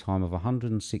running time of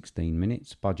 116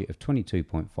 minutes, budget of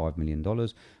 $22.5 million,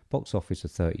 box office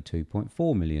of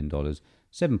 $32.4 million,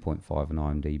 7.5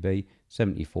 on IMDb,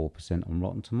 74% on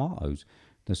Rotten Tomatoes.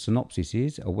 The synopsis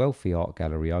is, a wealthy art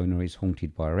gallery owner is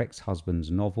haunted by her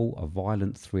ex-husband's novel, a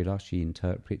violent thriller she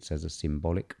interprets as a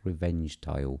symbolic revenge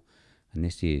tale. And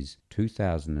this is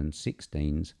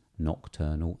 2016's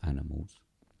Nocturnal Animals.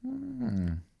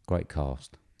 Great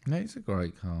cast. It's a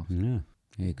great cast. Yeah,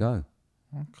 there you go.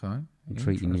 Okay. I'm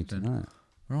treating you to Interesting. that.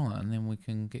 Right, and then we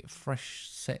can get fresh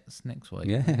sets next week.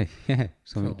 Yeah,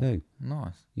 something to do.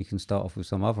 Nice. You can start off with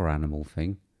some other animal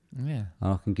thing, Yeah.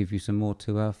 and I can give you some more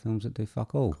 2-hour films that do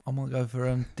fuck all. I might go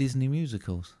for Disney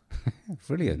musicals.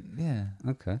 Brilliant. Yeah.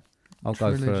 Okay. I'll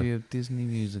go Trilogy for of Disney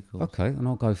musicals. okay, and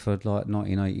I'll go for like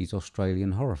 1980s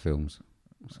Australian horror films.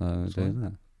 So Sweet. do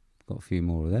that. Got a few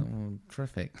more of them. Oh,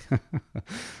 terrific.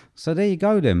 So there you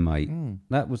go then, mate. Mm.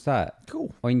 That was that.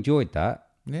 Cool. I enjoyed that.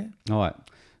 Yeah. All right.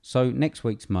 So next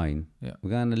week's main, Yeah. we're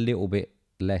going a little bit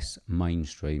less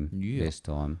mainstream Yeah. this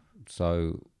time.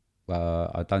 So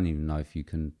I don't even know if you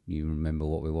remember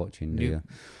what we're watching, do Yeah. you?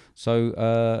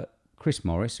 So Chris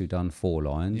Morris, who done Four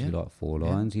Lions, Yeah. you like Four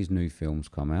Yeah. Lions, his new film's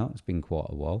come out. It's been quite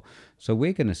a while. So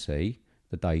we're going to see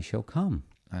The Day Shall Come.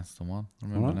 That's the one. I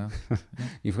All remember right. now.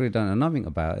 You've really don't know nothing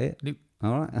about it. Nope.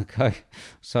 All right, okay.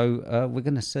 So we're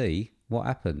going to see what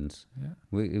happens. Yeah.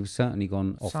 It was certainly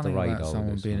gone off Something the radar. about with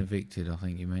someone this being one. evicted, I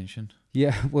think you mentioned.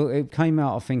 Yeah, well, it came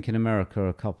out, I think, in America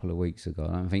a couple of weeks ago.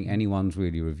 I don't think anyone's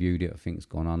really reviewed it. I think it's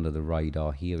gone under the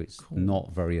radar here. It's Cool.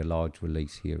 not very a large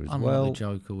release here as Unlike well. the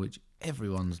Joker, which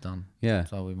everyone's done. Yeah.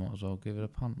 So we might as well give it a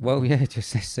punt. Well, yeah,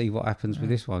 just let's see what happens with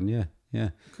this one. Yeah, yeah.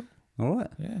 Cool. All right.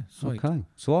 Yeah, sweet. Okay.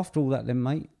 So after all that, then,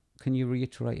 mate, can you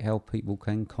reiterate how people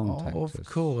can contact Oh, us? of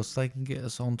course, they can get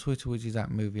us on Twitter, which is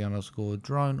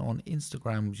 @movie_drone, on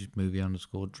Instagram, which is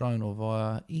movie_drone, or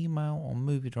via email on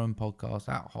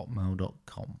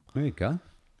moviedronepodcast@hotmail.com. There you go.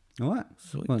 All right.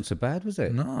 Sweet. Weren't so bad, was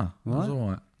it? No, that's all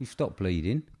right. You stopped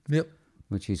bleeding, Yep.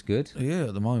 which is good. Yeah,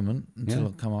 at the moment, until Yeah.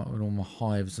 I come up with all my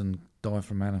hives and die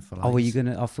from anaphylaxis. Oh, are you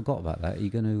gonna? I forgot about that. Are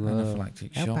you gonna?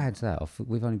 Anaphylactic How shock. bad's that?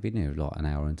 We've only been here like an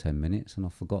hour and 10 minutes, and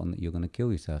I've forgotten that you're going to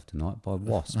kill yourself tonight by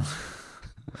wasps.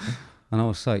 And I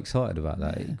was so excited about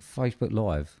that. Facebook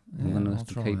Live. I'm Yeah, going to I'll have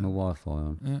to try keep it. my Wi-Fi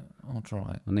on. Yeah, I'll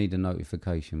try it. I need a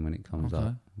notification when it comes Okay.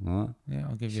 up. All right, Yeah,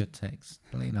 I'll give you a text.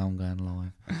 Let you know I'm going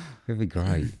live. it'd be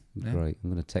great. Yeah. Great. I'm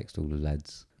going to text all the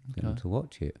lads, get them Okay. to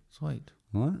watch it. Sweet.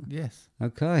 All right. Yes.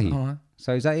 Okay. All right.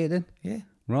 So is that it then? Yeah.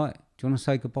 Right. Do you want to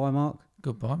say goodbye, Mark?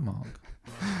 Goodbye, Mark.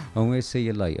 And we'll see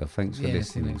you later. Thanks for Yeah,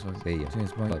 see you listening. next week. See ya.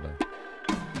 Cheers, bye.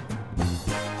 Bye-bye.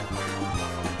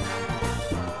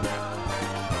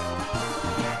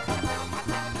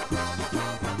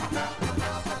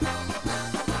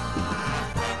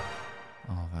 Oh,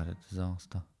 I've had a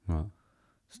disaster. Right.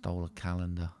 Stole a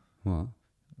calendar. Right.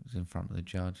 It was in front of the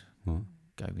judge. Right.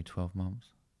 Gave me 12 months.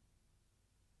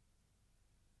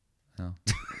 No.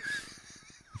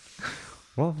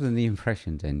 Rather than the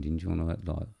impressions ending, do you want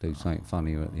to like do something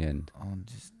funnier at the end? I'm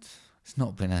just... It's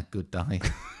not been a good day.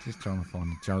 Just trying to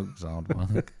find the jokes hard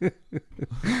work.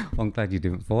 I'm glad you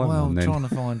didn't find Well, one then. trying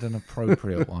to find an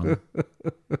appropriate one.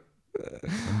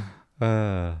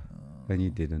 And you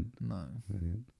didn't. No. Brilliant.